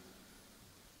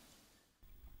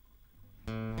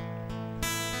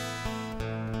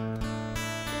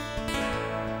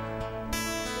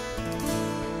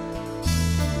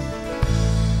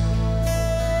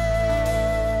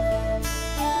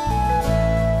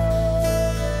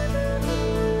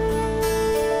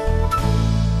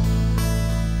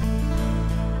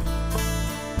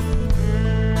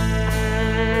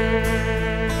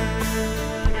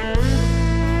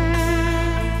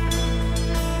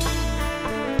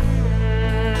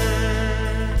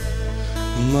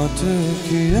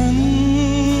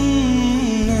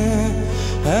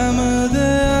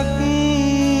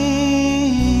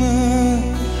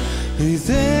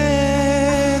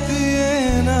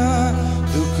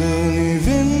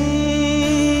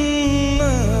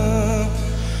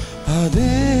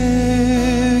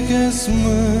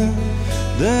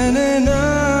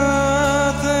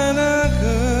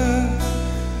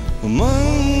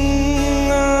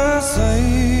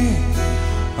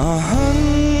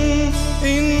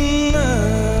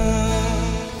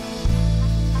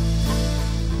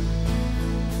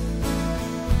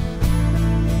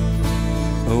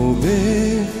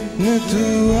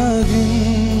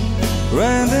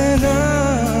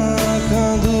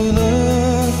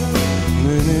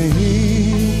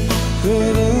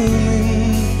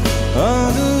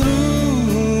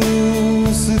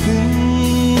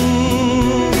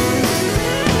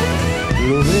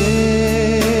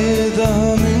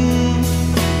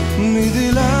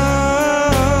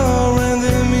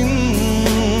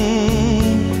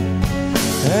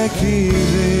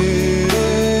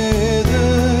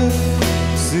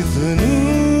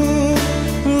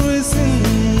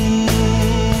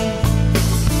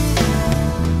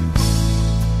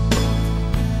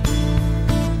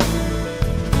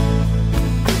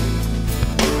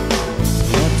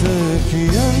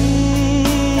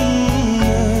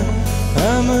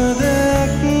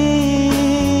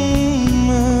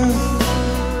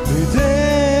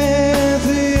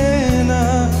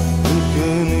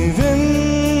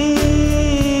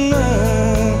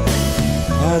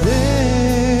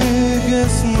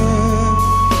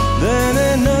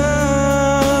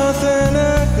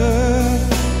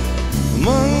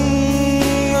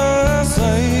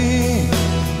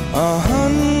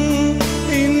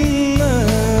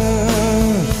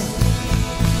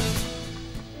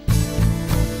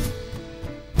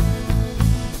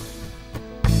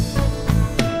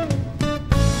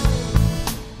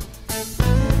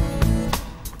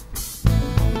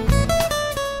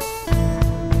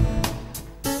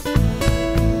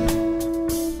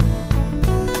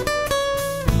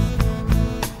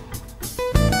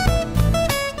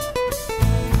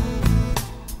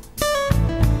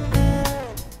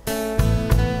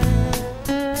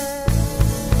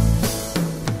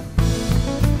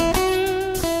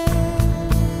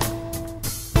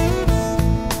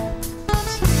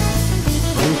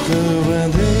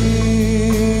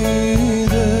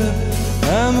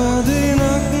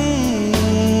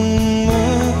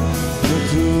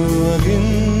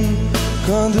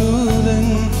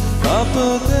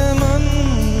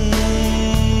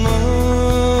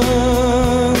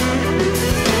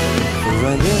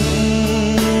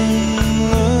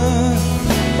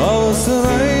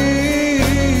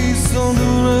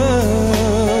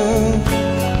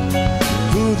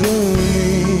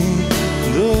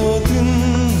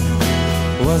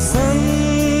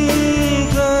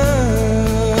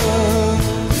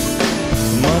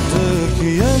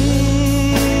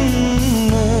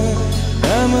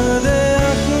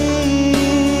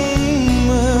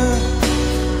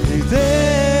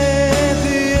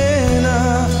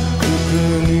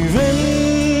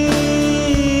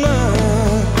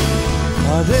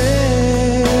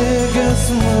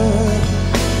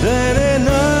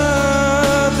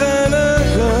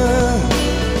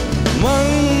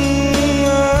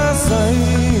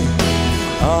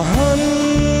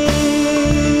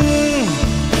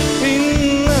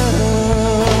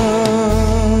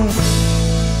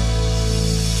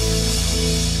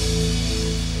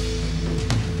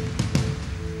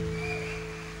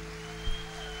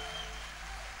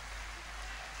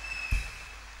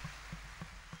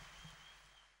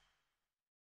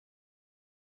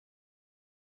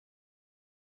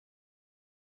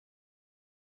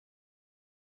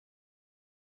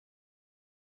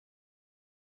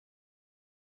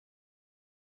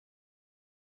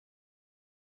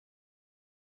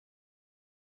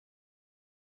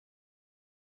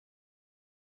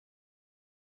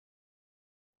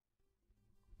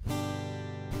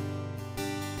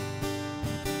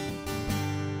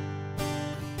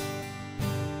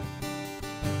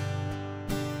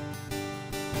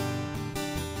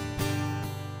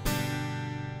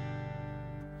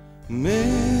 me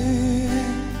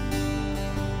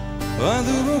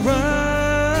anduro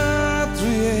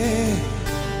ratrie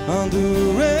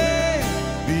andure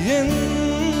bien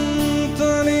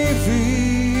tani fi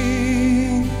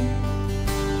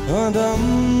adam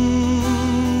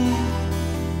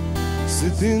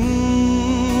sitin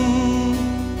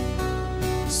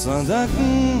sandak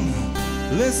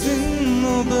lesin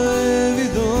no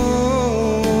bevido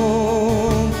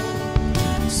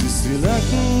sisilak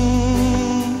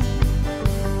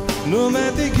no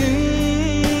metikin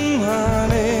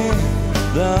hane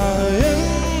dayen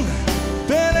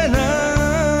pelena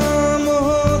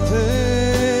mohote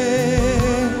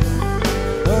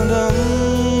adam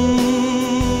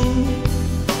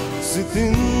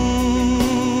sitin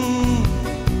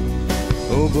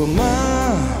obama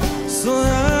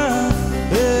soya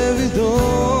evido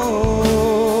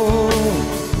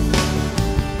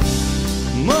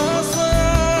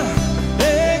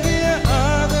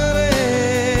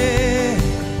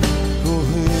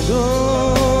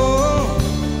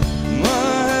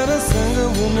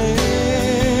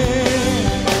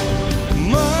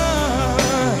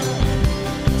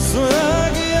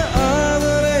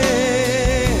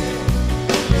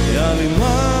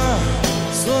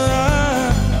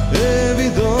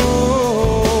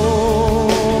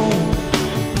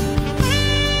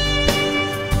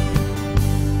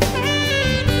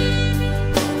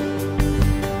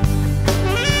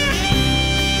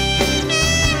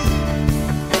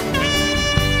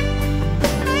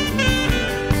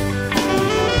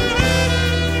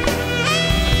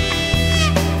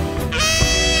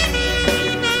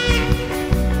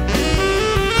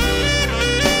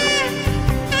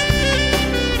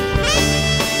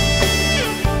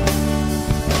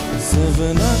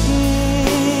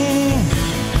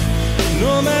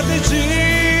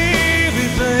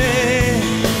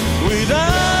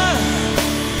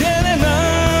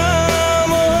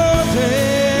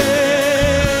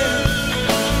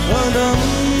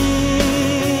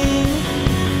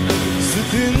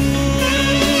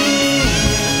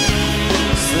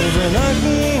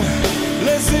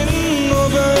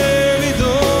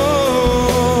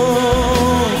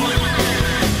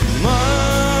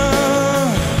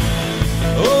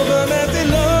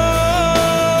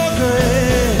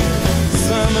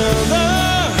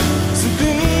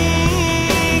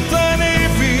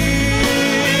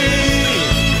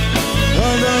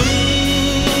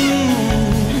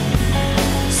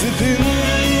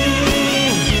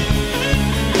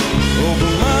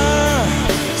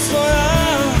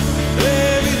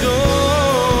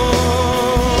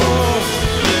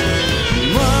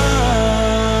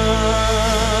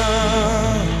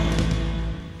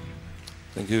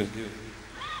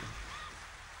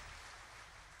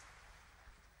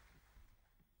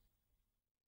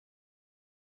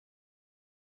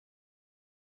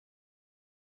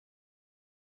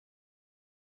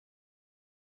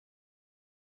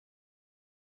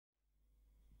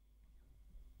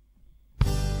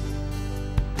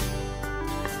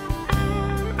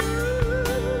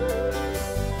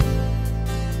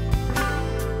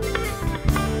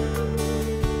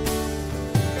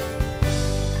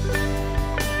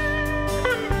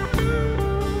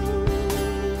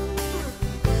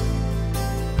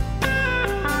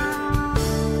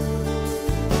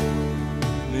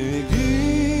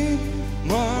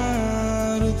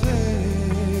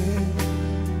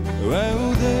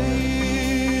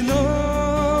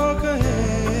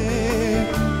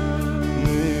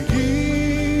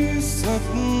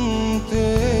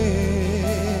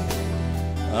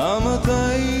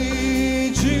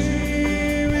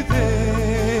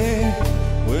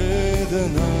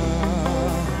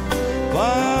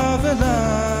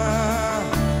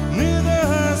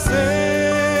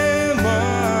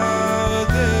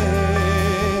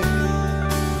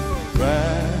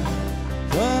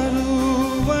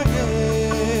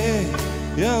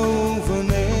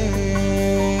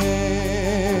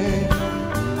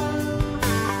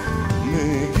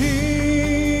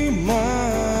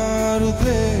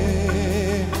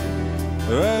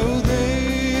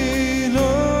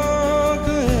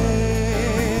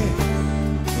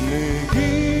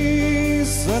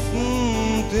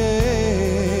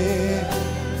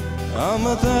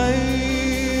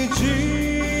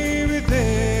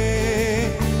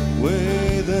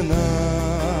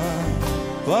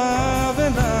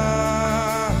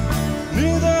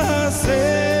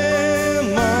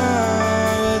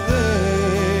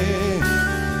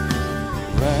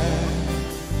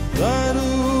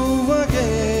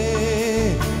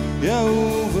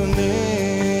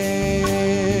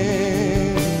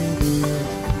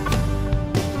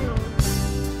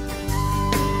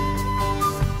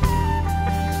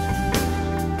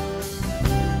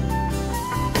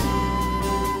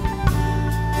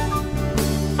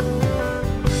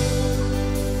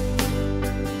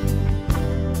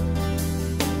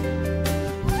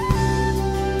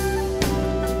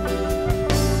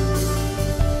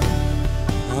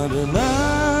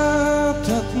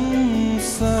Adanathat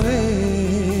sare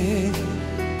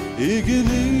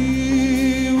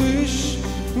igli wish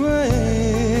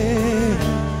way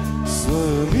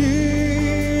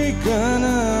swami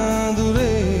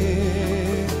kanadure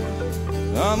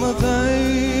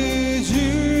amatai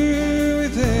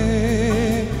jeevithe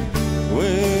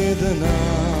vedana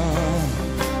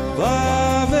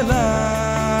vavela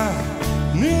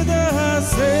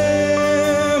nidahase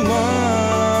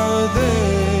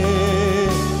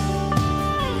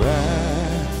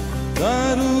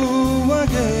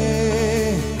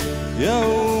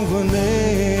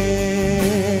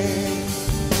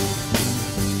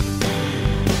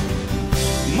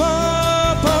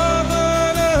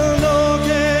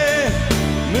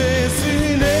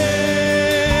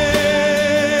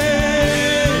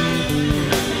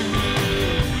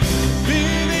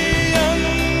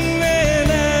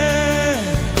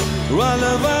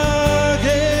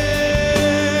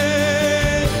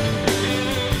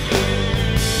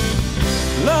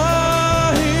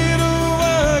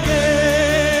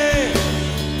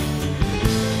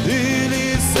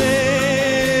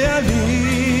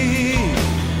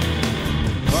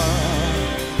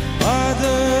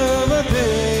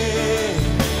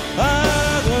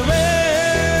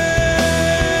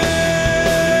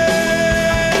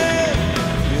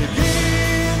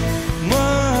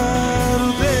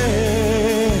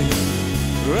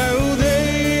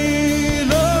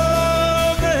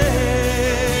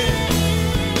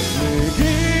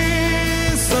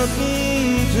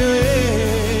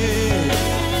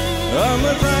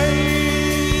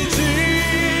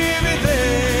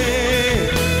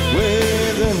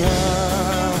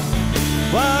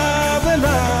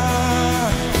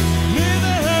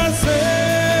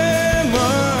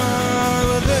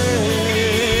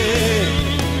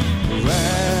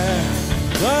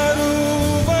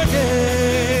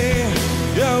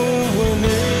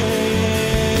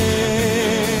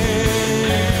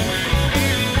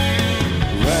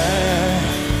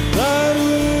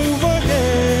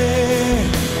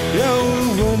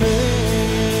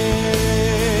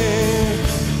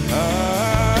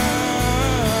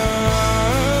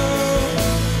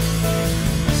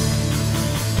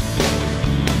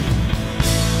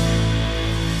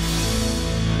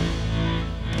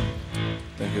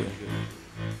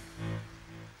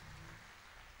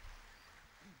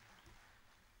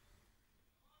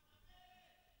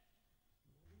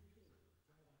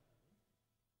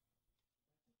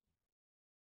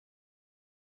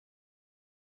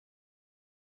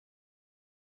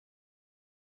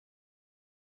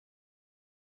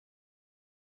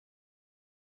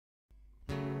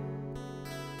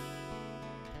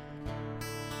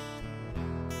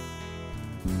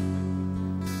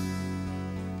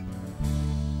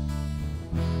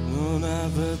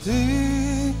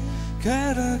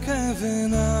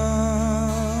Grevin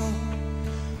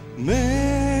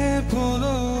me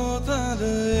polo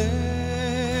tale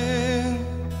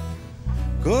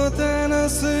kotana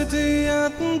city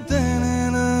at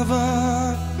tenenava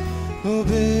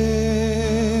obe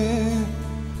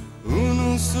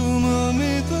unusuma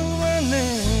mituane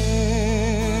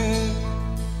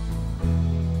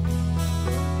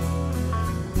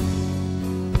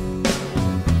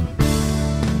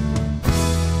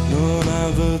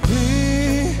nonavati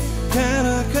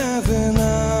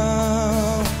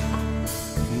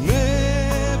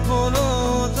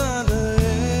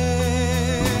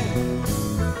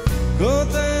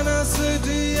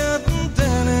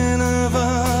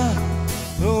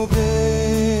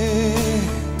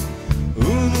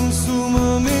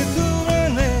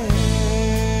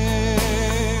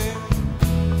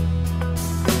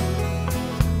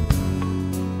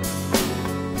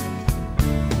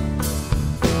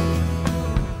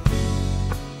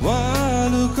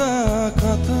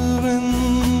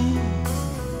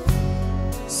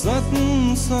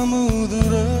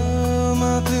samudra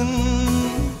matin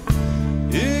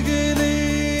igili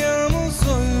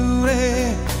amusoyure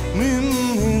min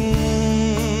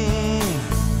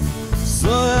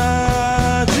soya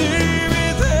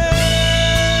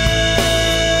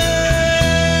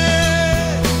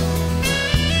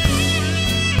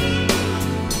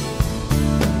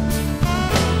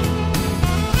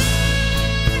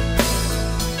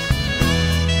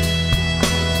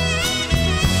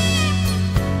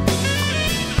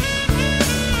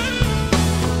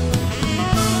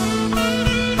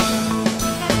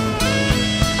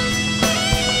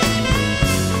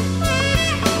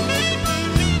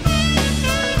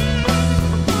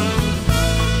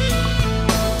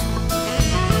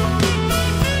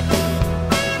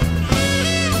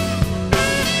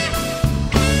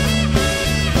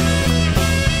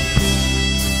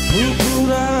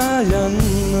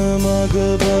මග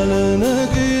බලන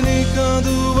ගිනි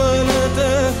කඳුවලට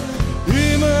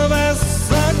හිම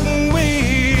වැස්සක්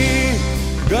වී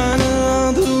ගන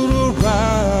අඳුරු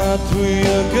රාත්‍රිය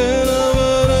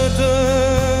කෙළවරට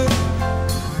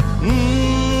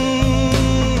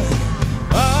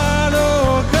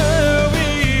ආලෝක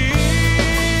වී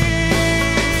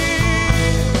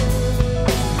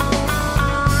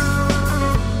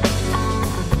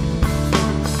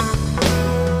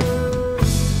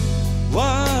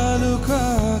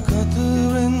වාලුකා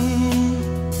කතරෙන්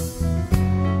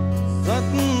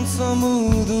සත්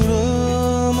සමුදුර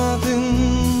මතින්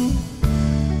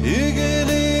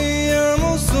ඉගෙලී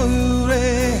යමු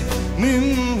සොයුරේ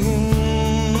නිම්හින්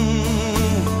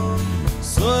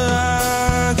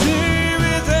සොයා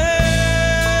ජීවිතේ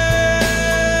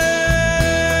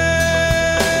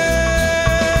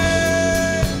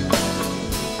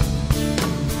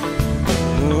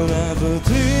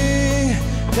නොනැවතී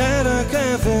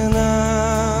කැරකැවෙනා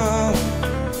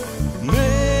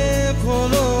මේ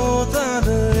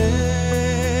පොළොතලේ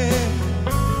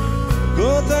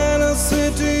ගොතන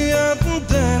සිටියත්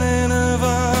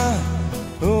දැනෙනවා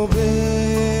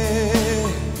ඔබේ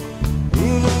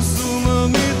උණුසුම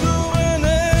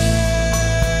මිදුවනේ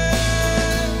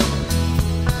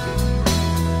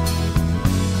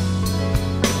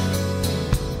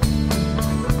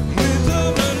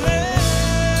මිදුවනේ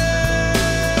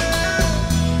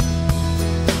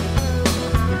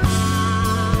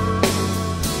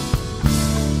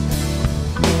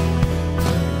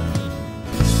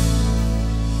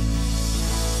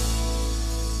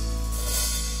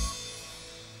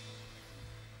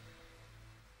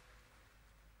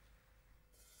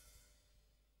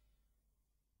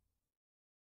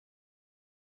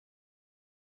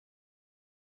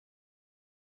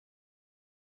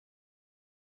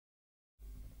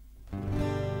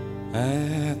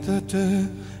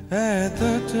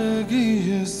ඈතට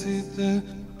ගිය සිත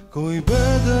කොයි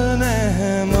බද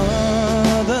නැහැ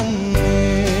මා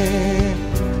දන්නේ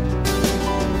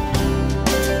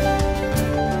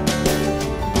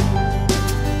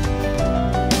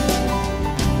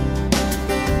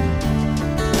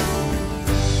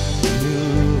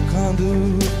නිල් කඳු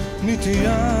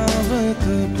මිටියාවත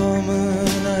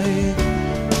පමණයි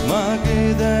මගේ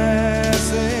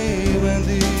දැසේ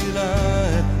වැඳිලා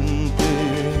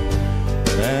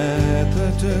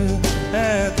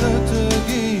ඈතට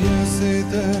ගිය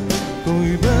සිත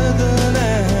කොයි බද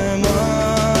නැහැ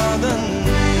මා දන්නේ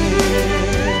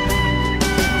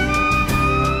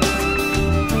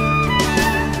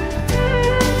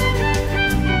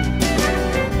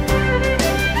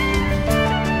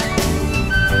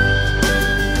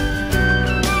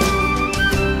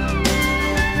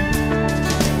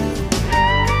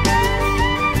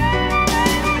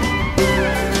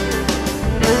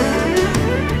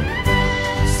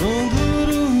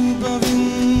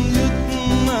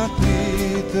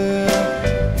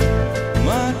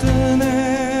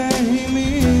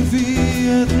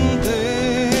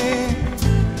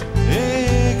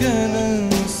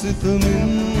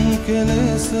සිතමින්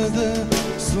කෙලෙසද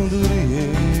සුඳුරියේ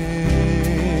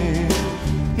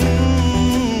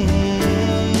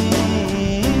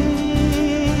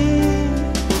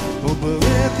ඔබ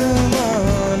වෙත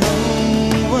මා නම්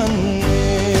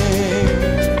වන්නේ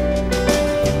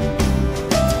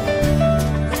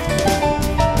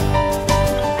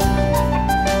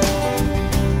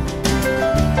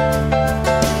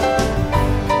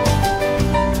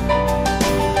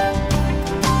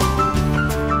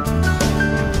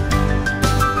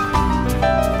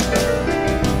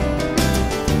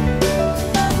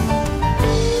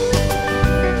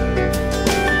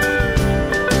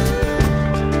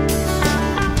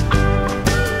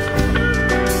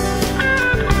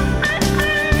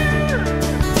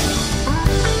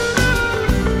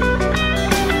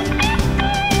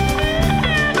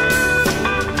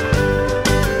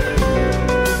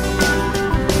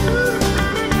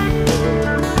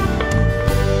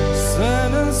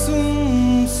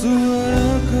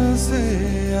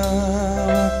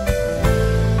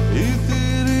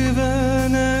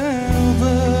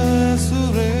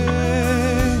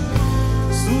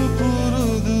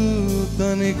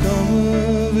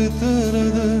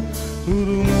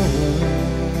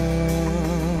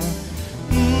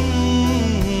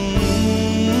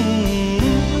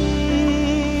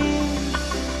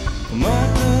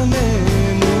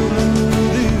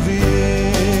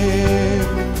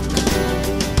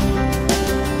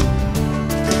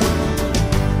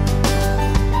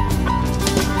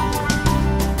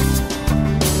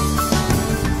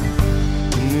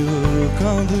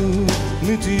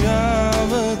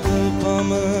මිටියාවත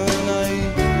පමණයි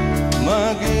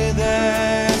මගේ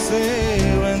දැසේ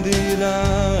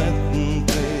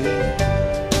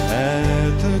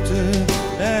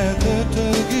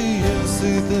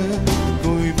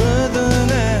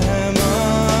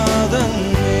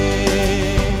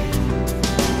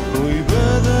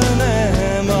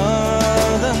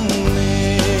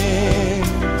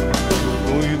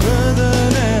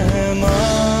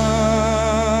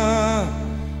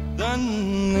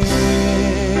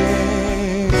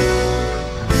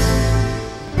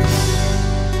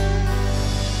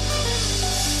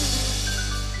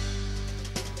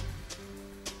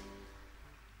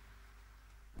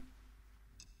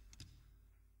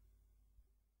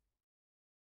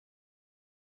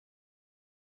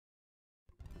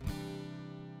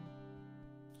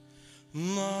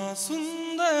Ma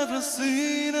sundar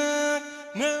sinak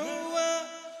mewa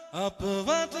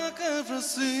apavata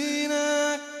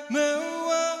karasinak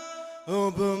mewa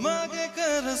obamage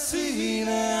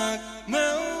karasinak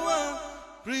mewa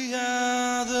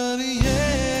priyadariye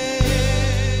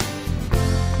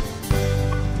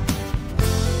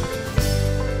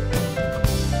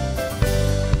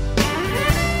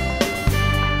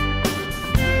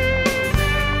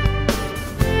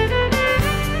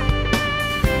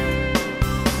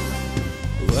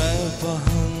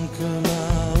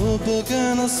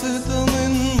Begana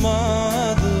sitamin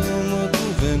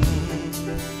maadumutuven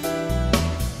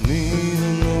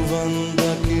Nihunu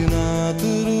vandakina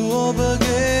turu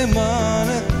obage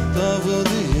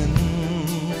manettavadiyen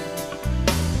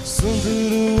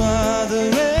Sunduru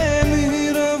adare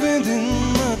mihira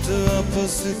vindinnata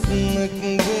apasitnak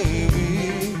devi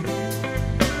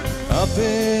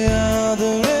Ape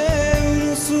adare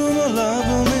unusuma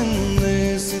labaminne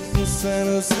sitn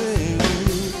sanasevi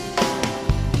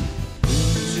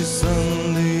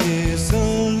Sandhiye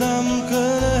salam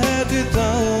kar heti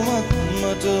taumat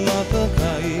mata mata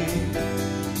kai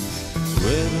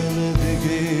Vedana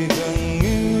dige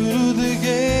gangiru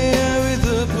dige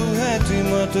avidapu heti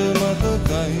mata mata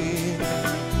kai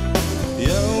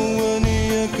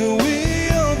Yawaniya kawi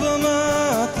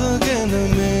obamata gena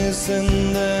me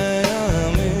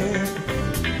sendayame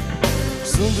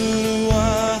Sunduru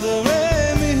adare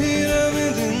mihira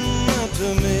vidinata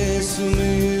me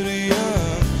suniriya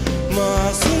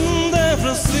Sundar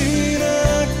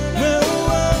sinak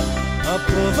mewa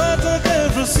apavata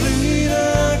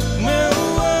sinak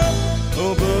mewa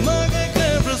obamage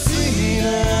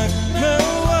sinak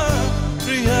mewa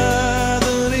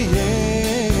priyadariye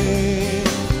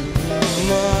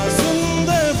Ma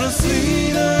sundar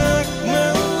sinak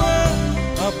mewa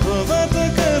apavata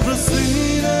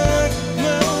sinak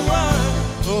mewa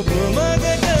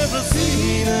obamage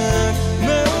sinak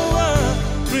mewa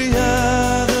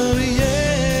priyadariye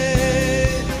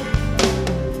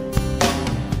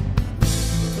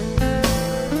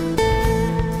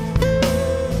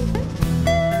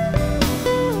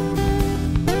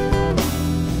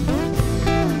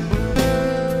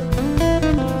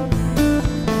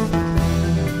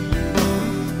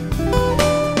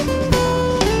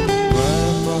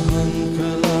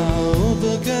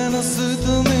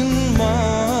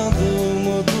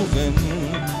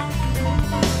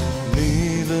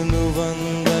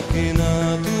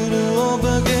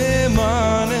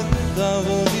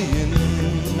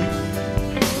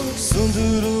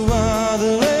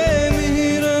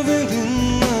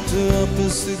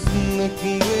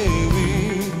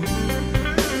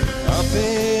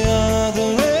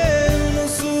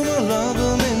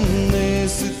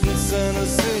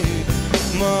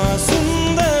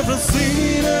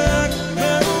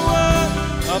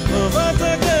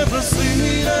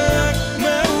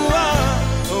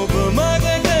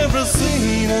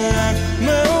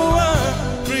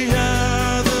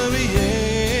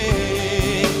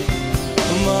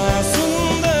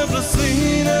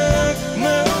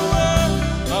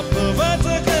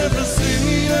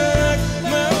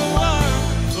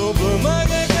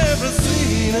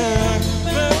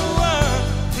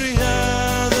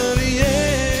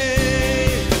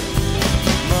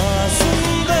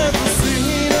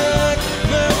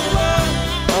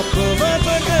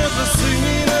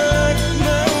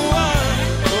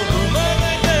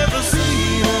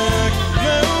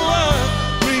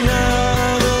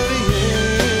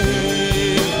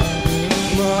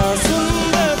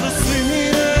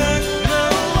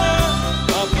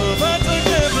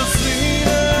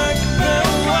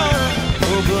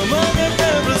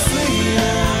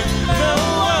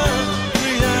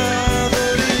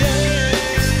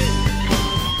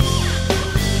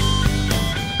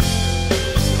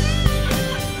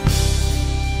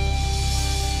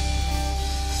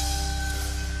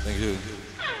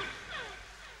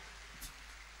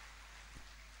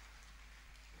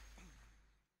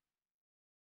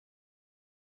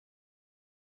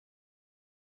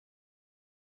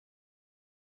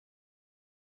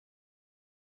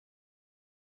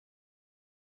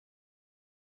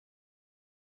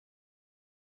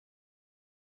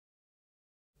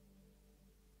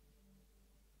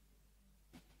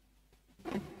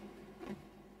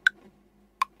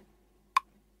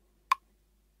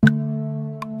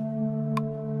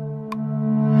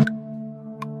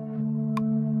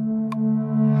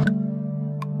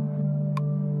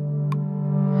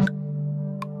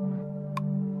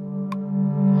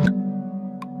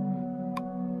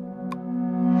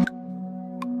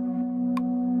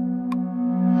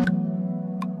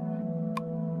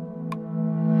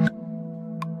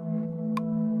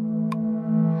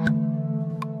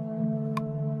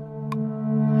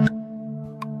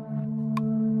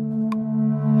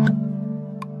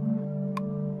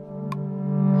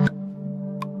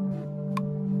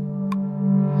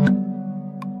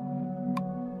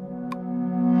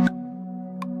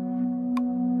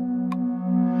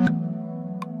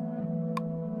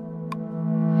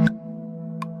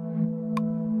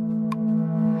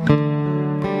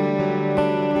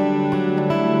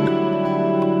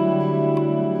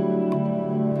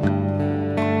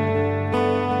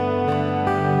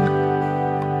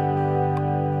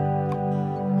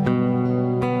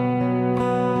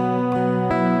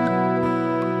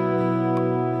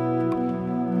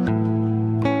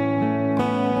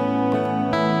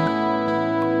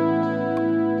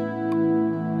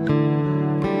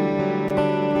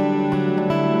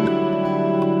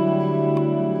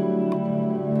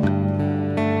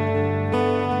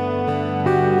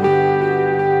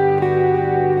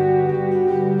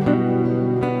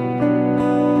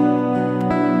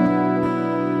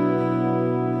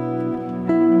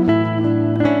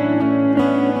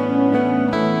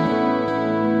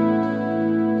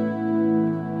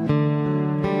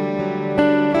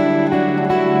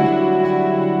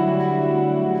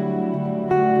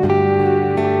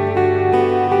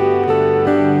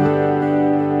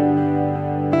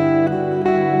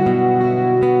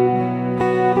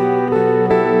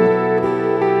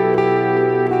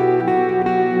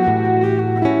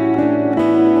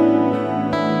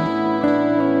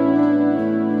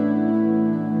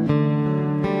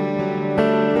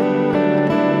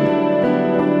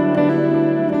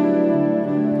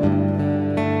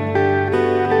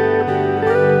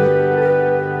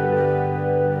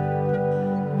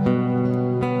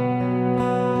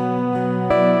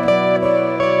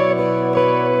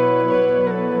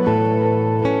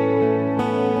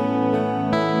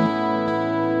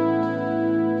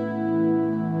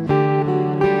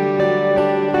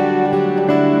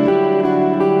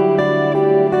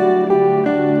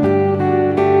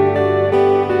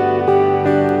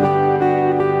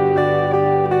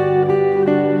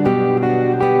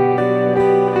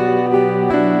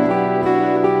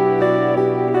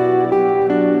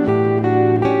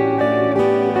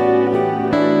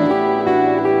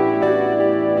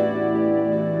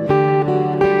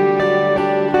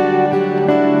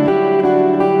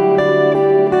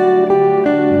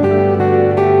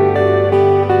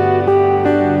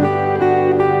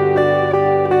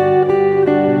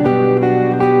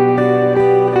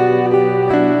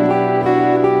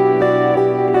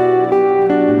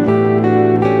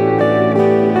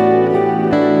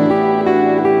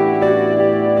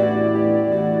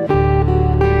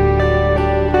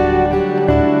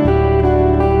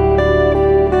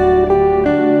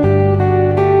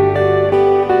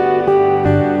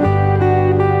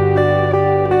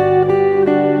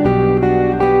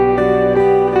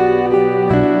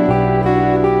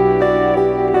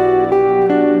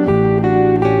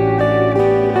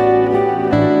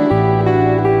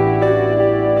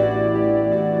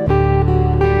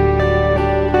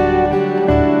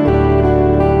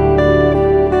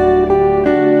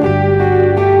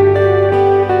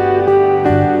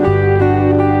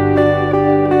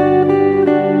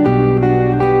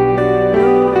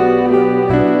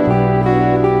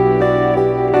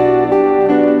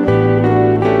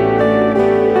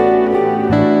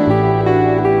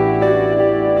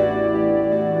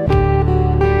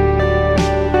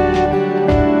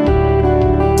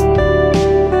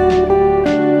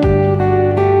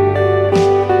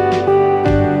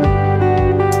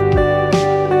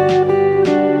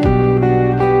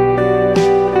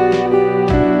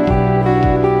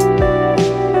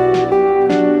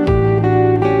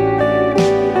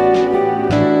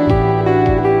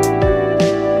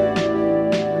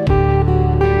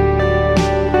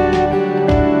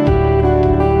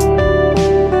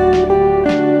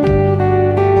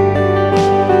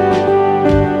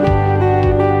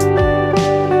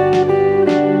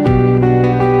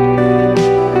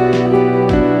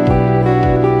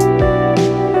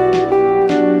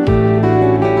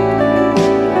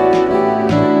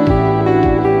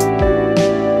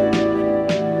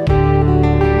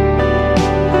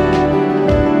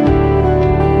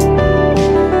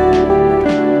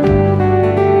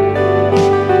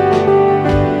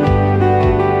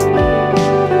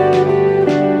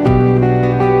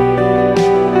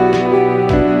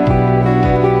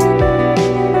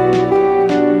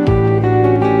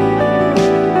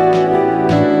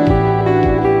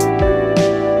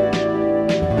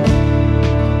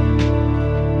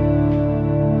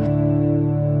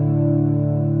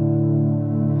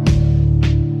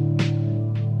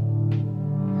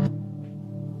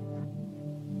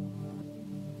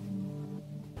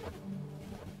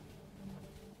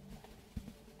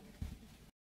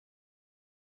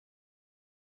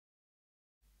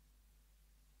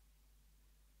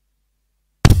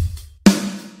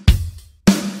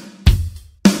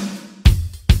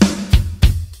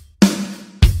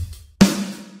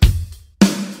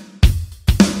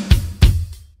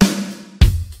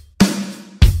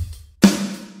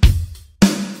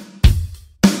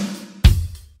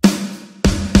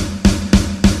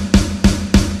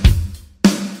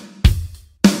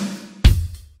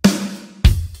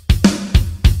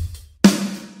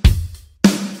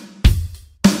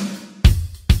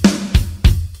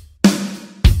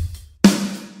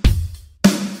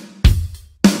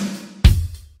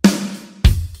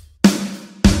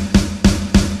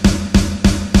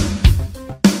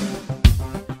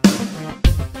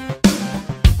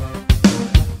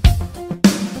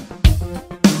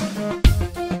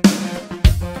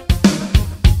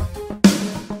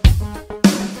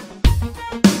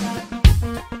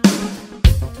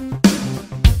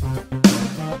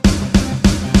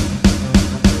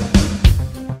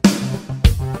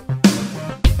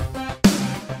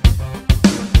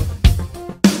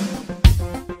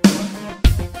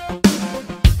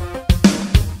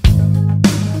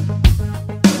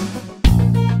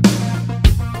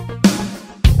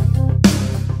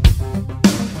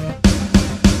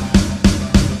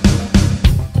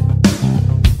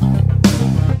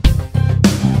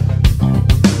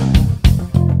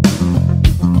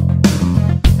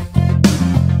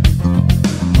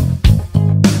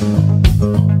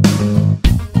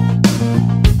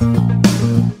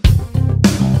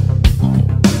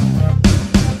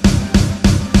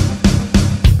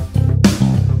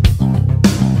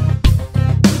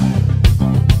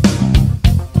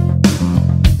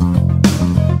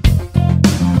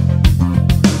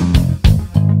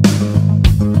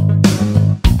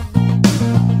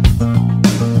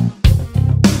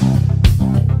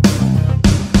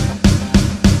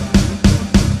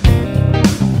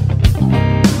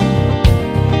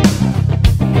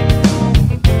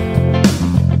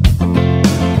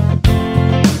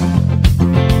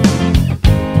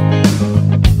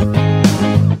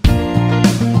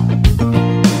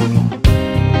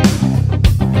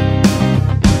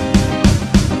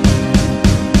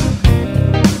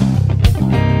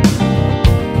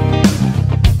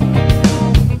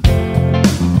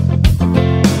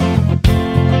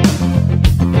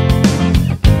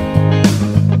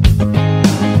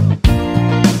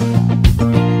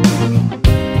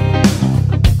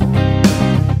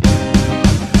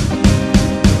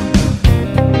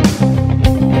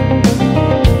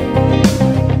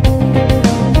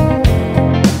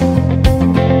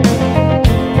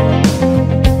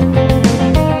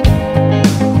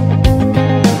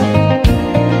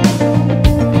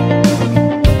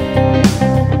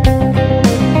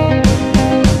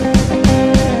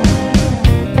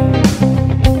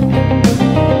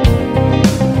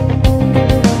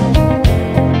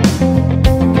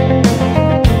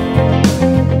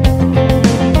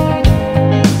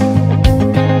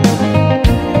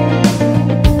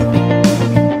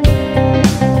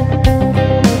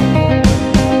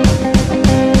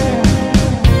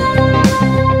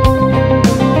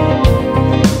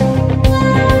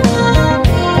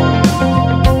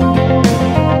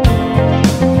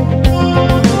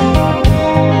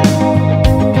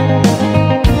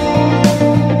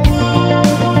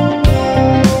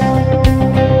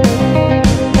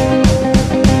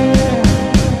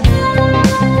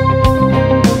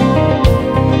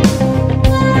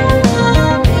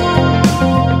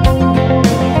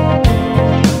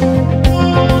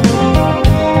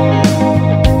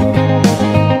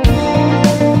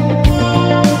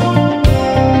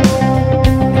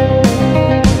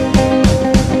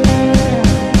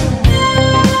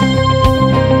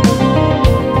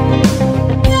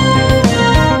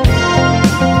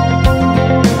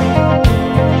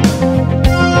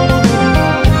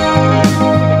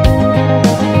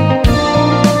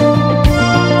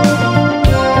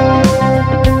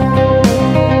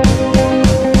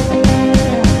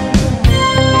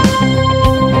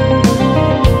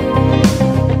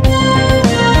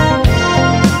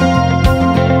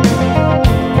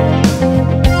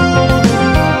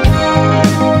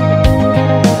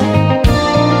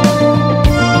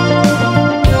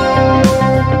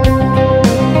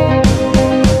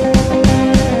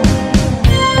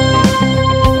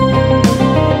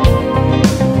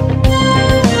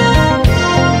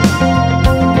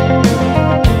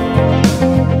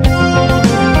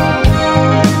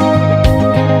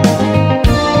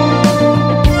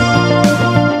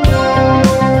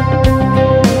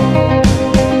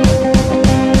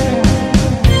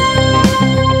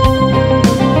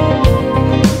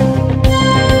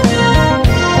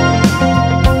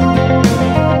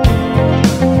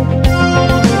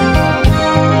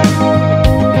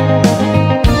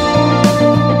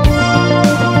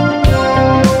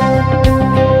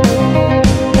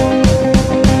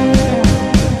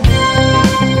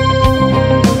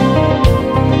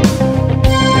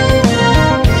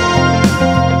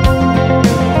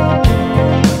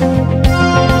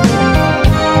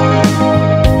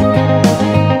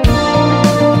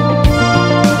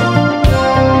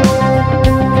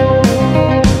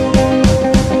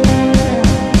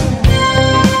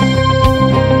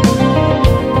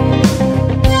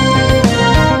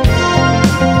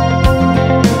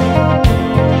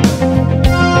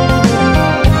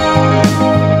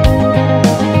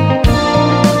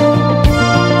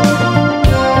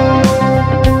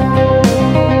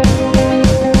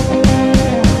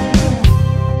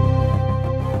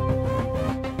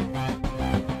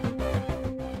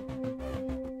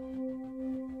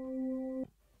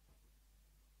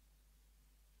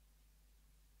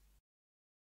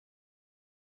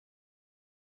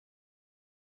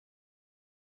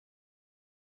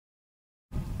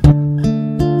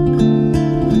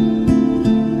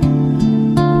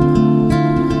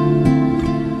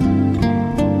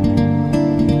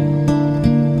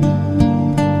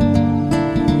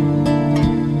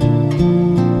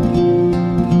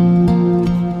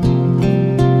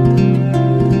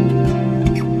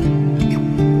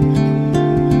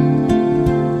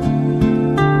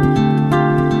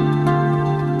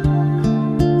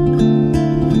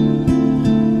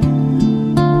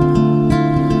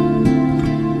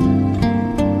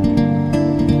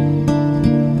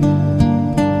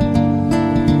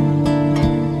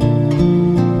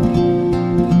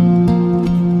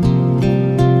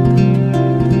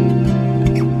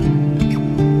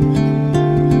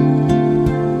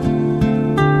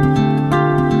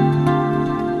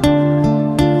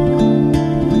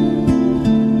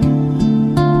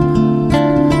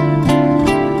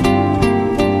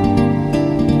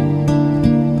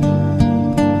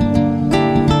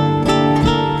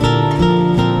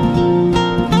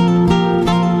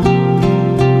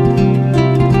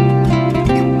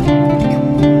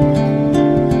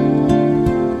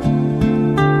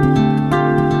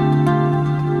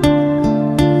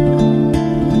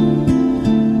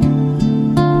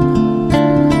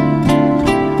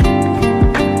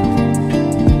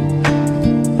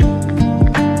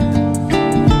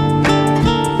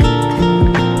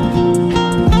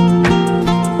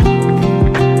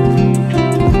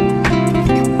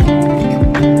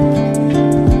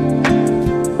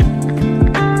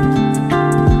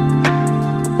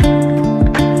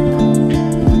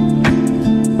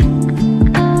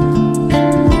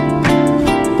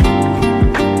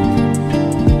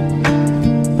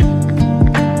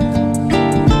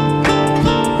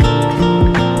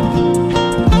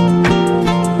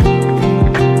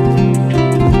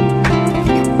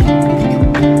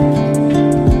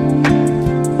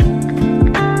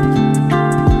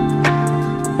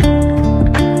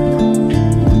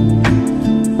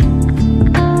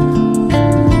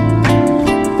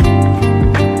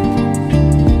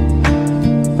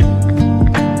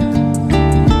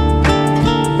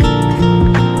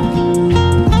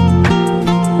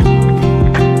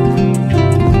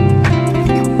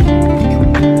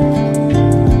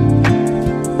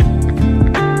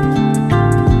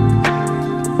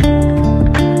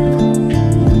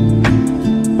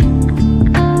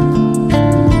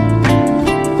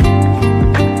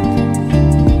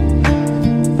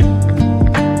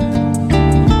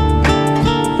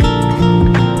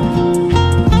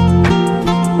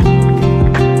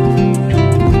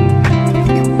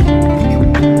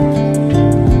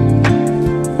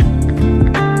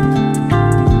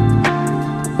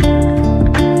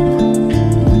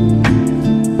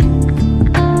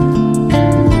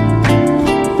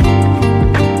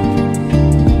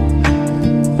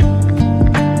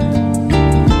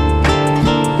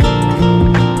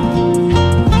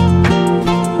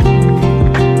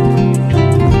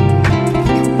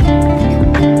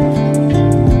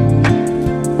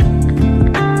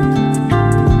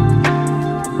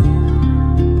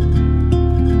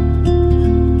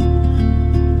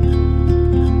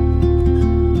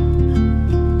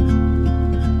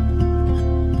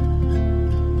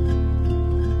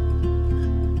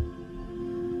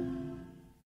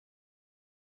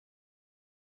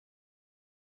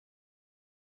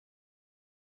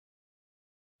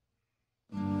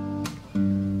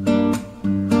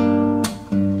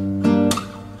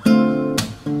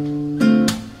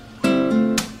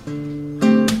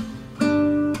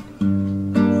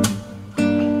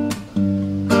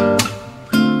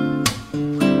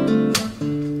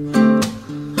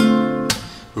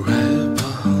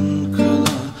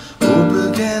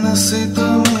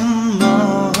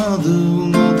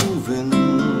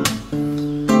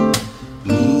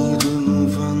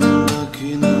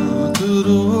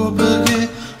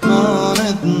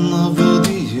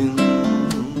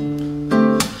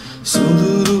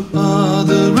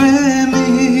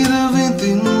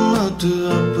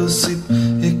සිත්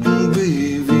එක්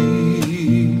වේවි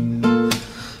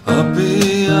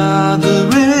අපේ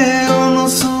ආදරේ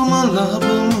උණුසුම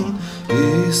ලබමින්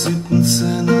ඒ සිත්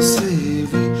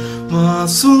සැනසේවි මා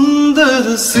සුන්දර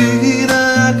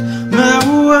සිහිනයක්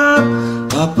මැව්වත්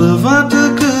අප වට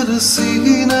කර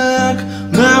සිහිනයක්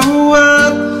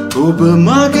මැව්වත් ඔබ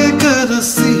මගේ කර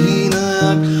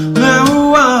සිහිනයක්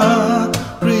මැව්වා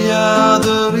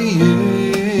ප්‍රියාදරියේ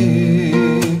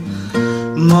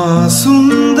මා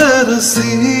සුන්දර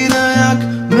සිහිනයක්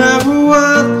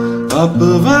මැව්වත් අප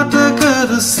වට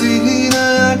කර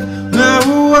සිහිනයක්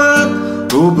මැව්වත්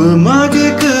ඔබ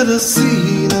මගේ කර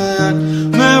සිහිනයක්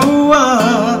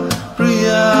මැව්වා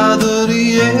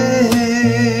ප්‍රියාදරියේ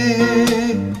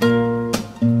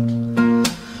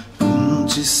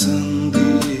පුංචි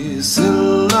සන්දියේ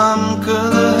සෙල්ලම්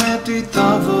කළ හැටි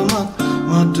තවමත්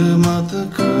මට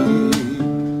මතකයි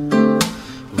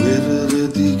වෙරළ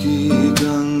දිගේ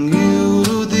ගං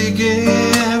යුරු දිගේ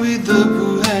ඇවිදපු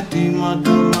හැටි මට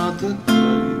මතකයි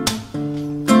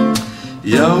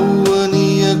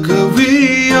යෞවනියක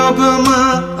වී ඔබම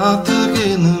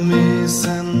අතගෙන මේ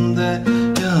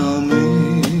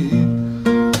සැන්දෑයාමේ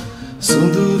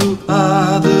සොඳුරු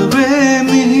ආදරේ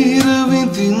මිහිර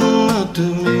විඳින්නට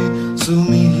මේ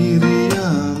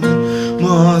සුමිහිරියාමේ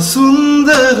මා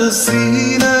සුන්දර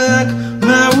සිහිනයක්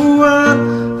මැව්වත්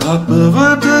අප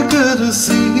වට කර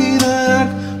සිහිනයක්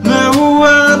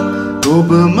මැව්වත් ඔබ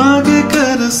මගේ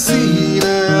කර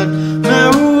සිහිනයක්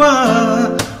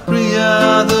මැව්වා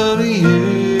ප්‍රියාදරියේ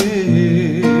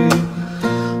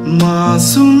මා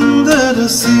සුන්දර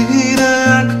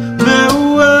සිහිනයක්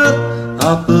මැව්වත්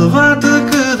අප වට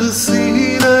කර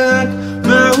සිහිනයක්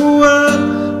මැව්වත්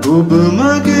ඔබ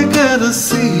මගේ කර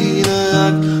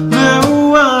සිහිනයක්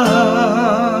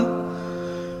මැව්වා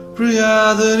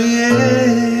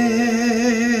ප්‍රියාදරියේ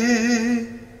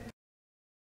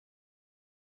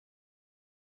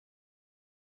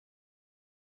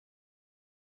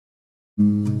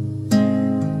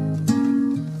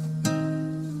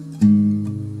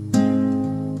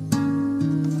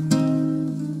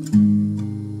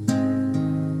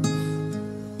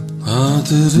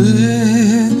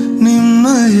ආදරේ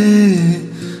නිම්නයේ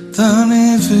තනි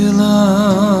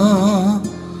වෙලා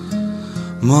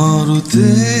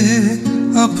මාරුතේ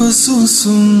අප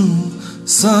සුසුම්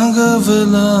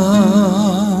සංගවලා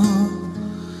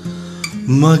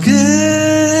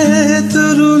මගේ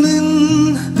තරුණින්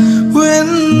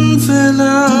වෙන්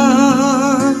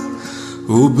වෙලා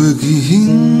ඔබ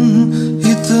ගිහින්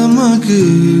හිත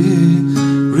මගේ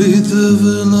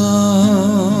රිදවලා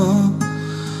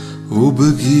ඔබ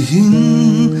ගිහින්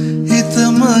හිත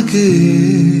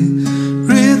මගේ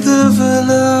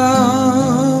රිදවලා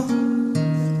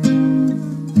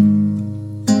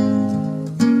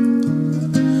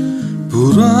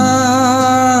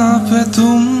පුරා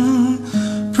පැතුම්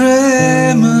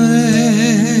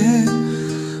ප්‍රේමයේ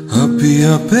අපි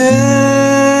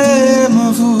අපේම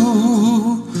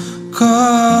වූ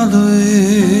කාලයේ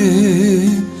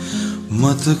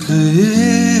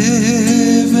මතකයේ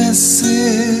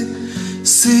වැස්සේ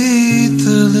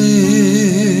සීතලේ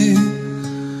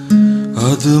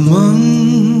අද මං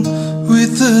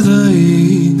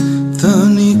විතරයි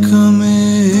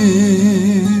තනිකමේ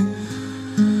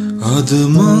අද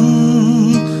මං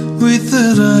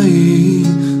විතරයි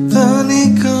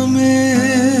තනිකමේ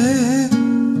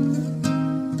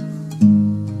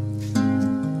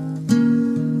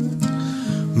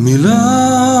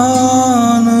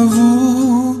මිලාන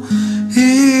වූ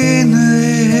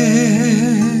හීනයේ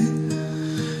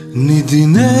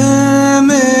නිදිනේ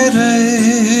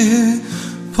මෙරේ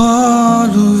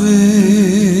පාළුවේ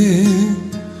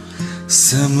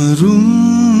සැමරුම්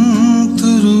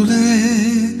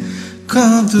තුරුලේ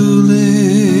කඳුලේ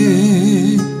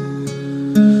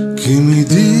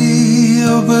කිමිදී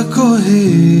ඔබ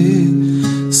කොහේ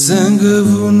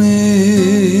සැඟවුනේ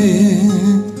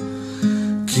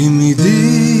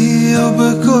කිමිදී ඔබ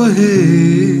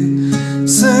කොහේ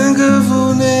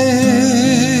සැඟවුනේ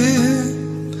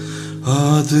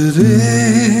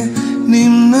ආදරේ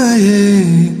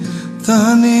නිම්නයේ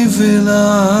තනි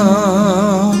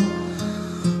වෙලා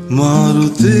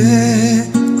මාරුතේ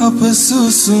අප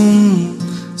සුසුම්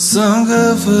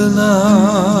සංගවලා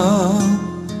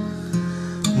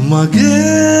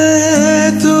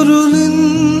මගේ තුරුලින්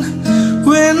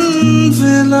වෙන්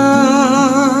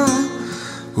වෙලා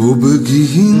ඔබ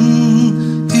ගිහින්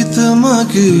හිත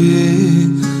මගේ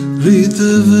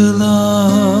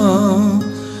රිදවලා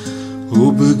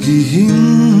ඔබ ගිහින්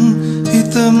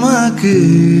හිත මගේ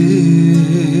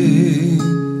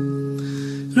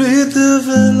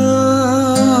රිදවලා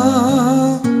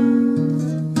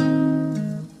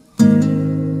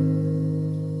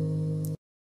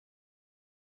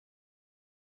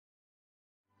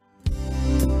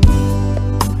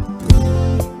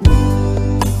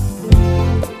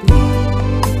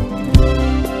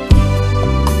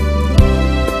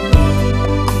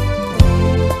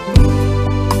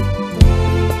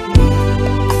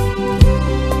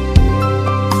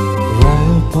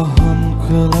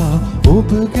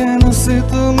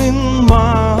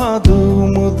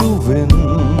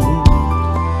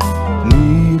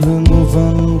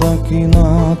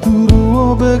දකිනාතුරු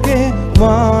ඔබගේ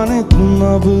මානෙත්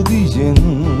නවදියෙන්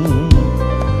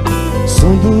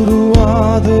සොඳුරු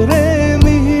ආදරේ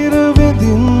මිහිර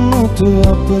වෙදින්නට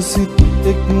අප සිත්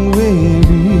එක්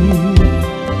වේවි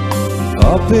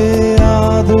අපේ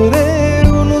ආදරේ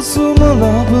උණුසුම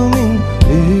ලබමින්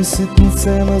ඒ සිත්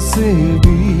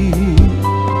සැනසේවි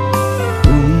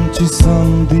පුංචි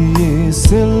සන්ධියේ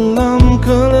සෙල්ලම්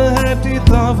කළ හැටි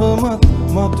තවමත්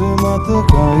මට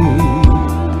මතකයි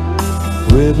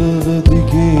වෙරළ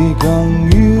දිගේ ගම්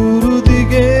යුරු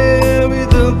දිගේ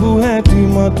විදපු හැටි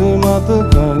මට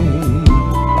මතකයි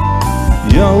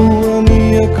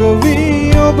යෞවනියක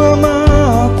වී ඔබ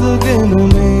මාතගෙන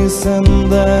මේ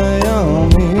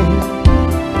සැන්දෑයාමේ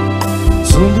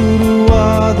සොඳුරු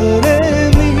ආදරේ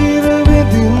මිහිර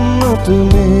වෙදින්නට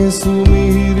මේ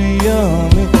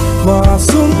සුමිහිරියාමේ මා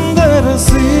සුන්දර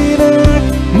සීනයක්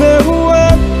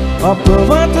මෙවුවත් අප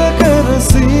වට කර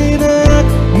සීනයක්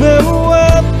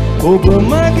මෙවුවත් ඔබ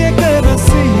මගේ කර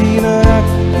සීනයක්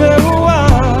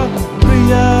මෙවුවත්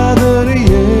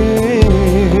ප්‍රියාදරියේ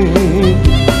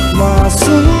මා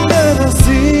සුන්දර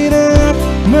සීනයක්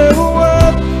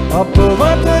මෙවුවත් අප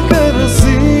වට කර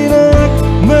සීනයක්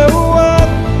මෙවුවත්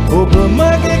ඔබ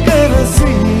මගේ කර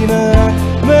සීනයක්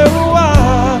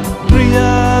මෙවුවත්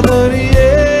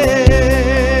ප්‍රියාදරියේ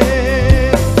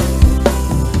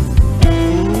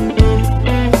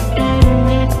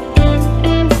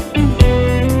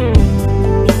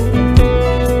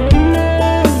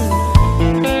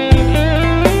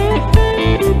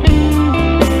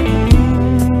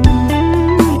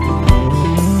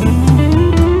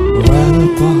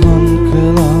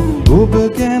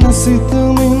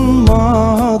සිතමින්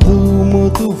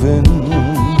මාදුමුතුවෙන්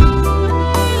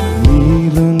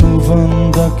නීලනුවන්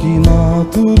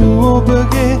දකිනාතුරු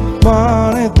ඔබගේ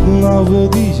මානෙත්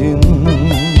නවදියෙන්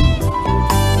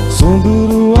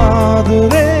සොඳුරු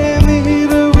ආදරේ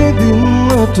මිහිර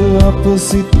වෙදින්නට අප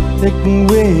සිත් එක්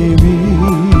වේවි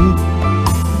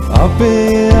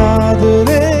අපේ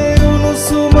ආදරේ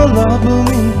උණුසුම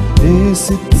ලබමින් ඒ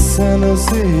සිත්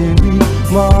සැනසේවි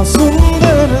මා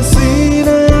සුන්දර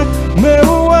සීනයක්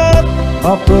මෙවුවත්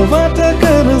අප වට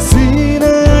කර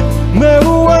සීනයක්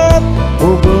මෙවුවත්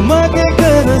ඔබ මගේ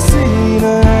කර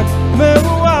සීනයක්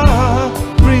මෙවුවත්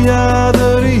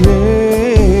ප්‍රියාදරියේ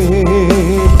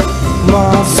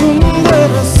මා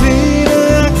සුන්දර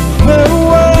සීනයක්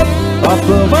මෙවුවත් අප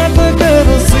වට කර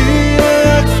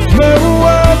සීනයක්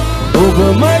මෙවුවත් ඔබ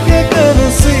මගේ කර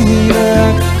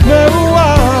සීනයක්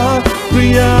මෙවුවත්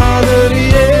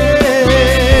ප්‍රියාදරියේ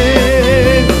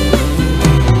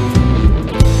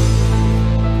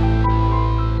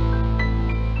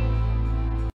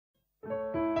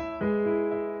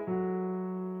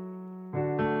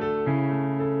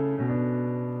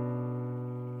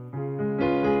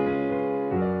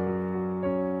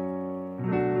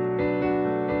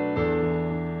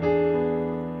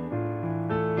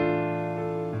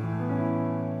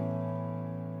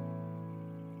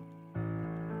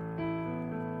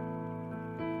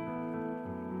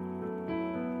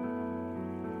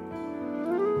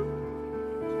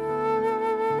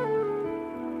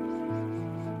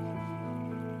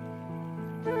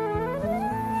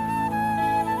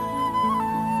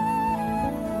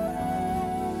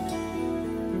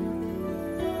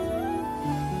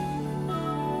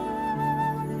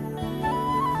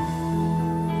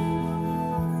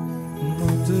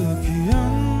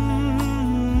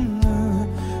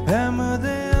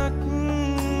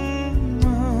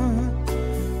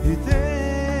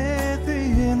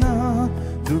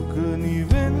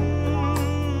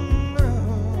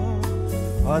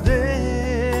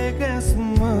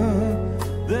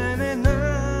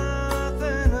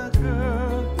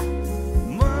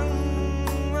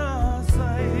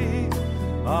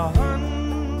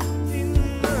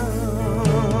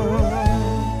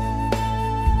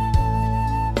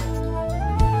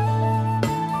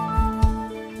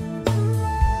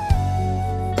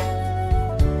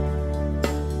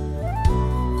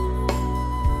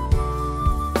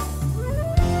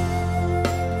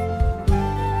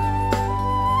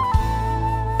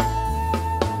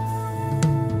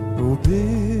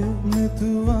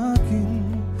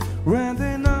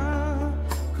Randeena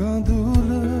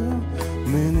kandula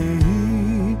mene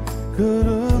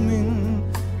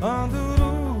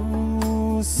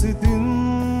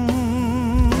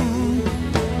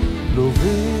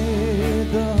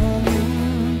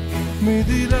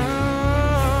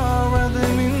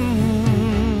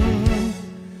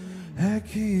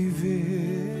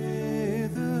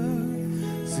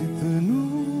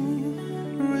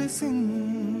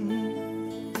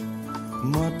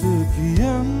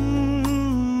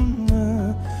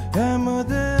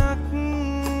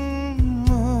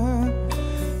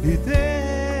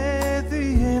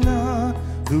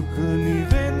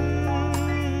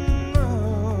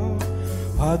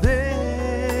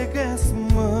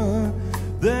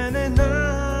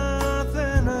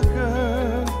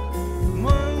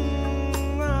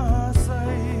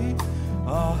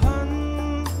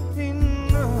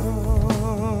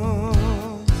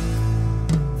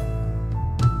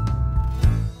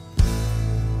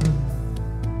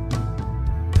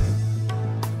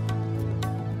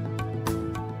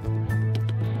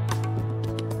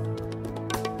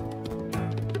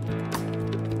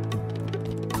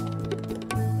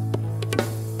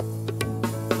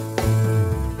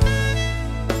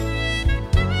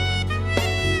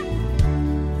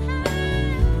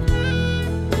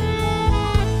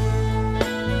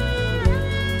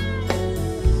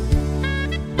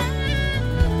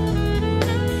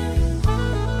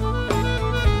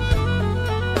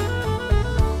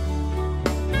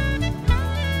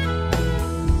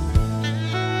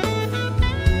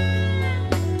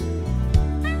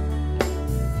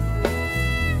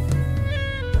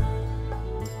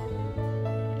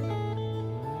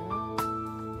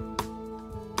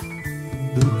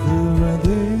දුක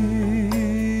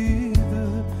වැදෙයිද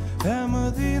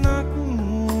හැමදිනක්ම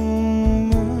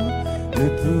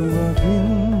එතුවකින්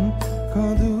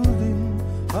කඳුලින්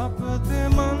අප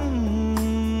දෙමන්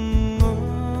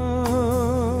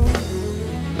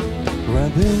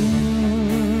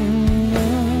වැදෙන්න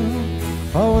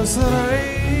අවසරයි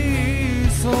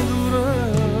සොඳුර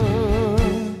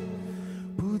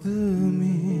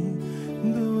පුදමි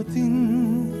දොතින්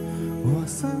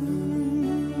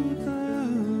වසන්ත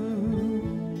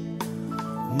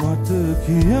මට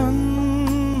කියන්න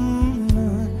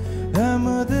හැම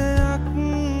දෙයක්ම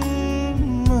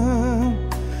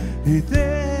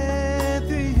හිතේ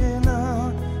තියෙන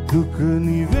දුක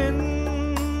නිවෙන්න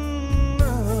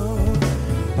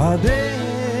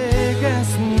අදේ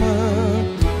ගැස්ම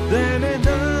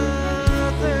දැනෙදා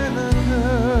තැනක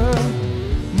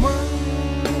මං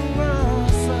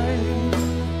ආසයි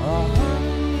අහන්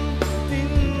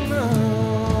ඉන්න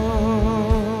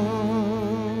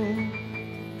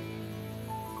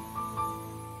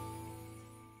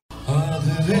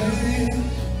ආදරේ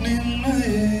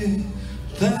නින්නයේ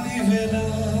තනි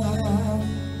වෙලා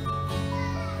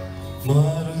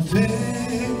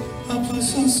මාරුතේ අප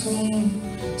සුසුම්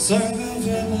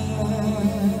සංගවලා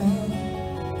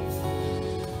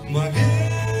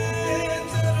මගේ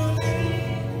තරුණින්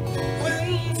වෙන්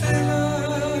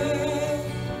වෙලා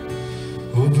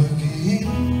ඔබ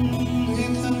ගිහින්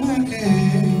හිත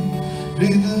මගේ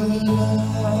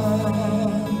රිදවලා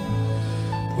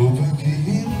ඔබ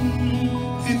ගිහින්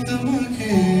හිත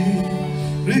මගේ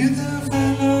රිදවලා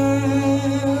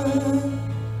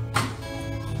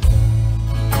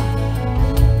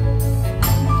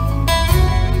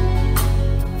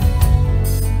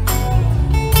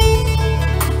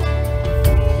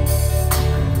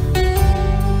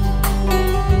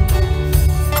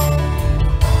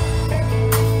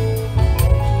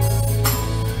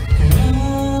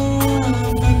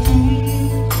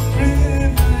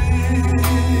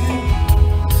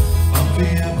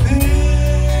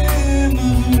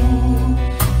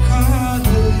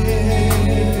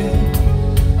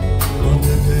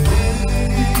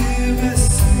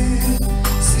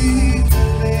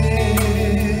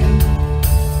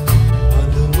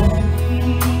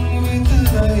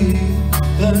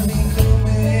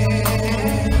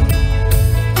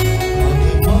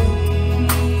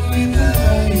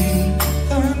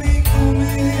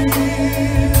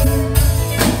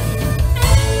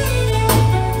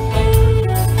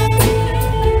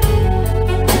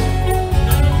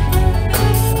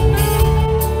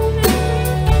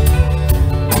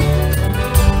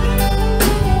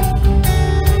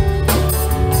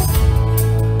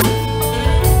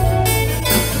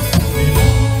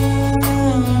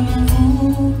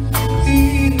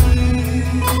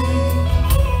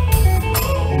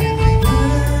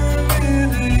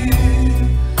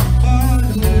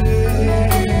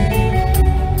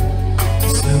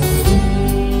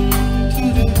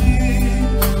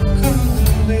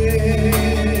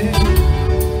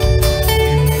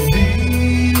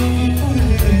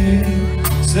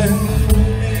Send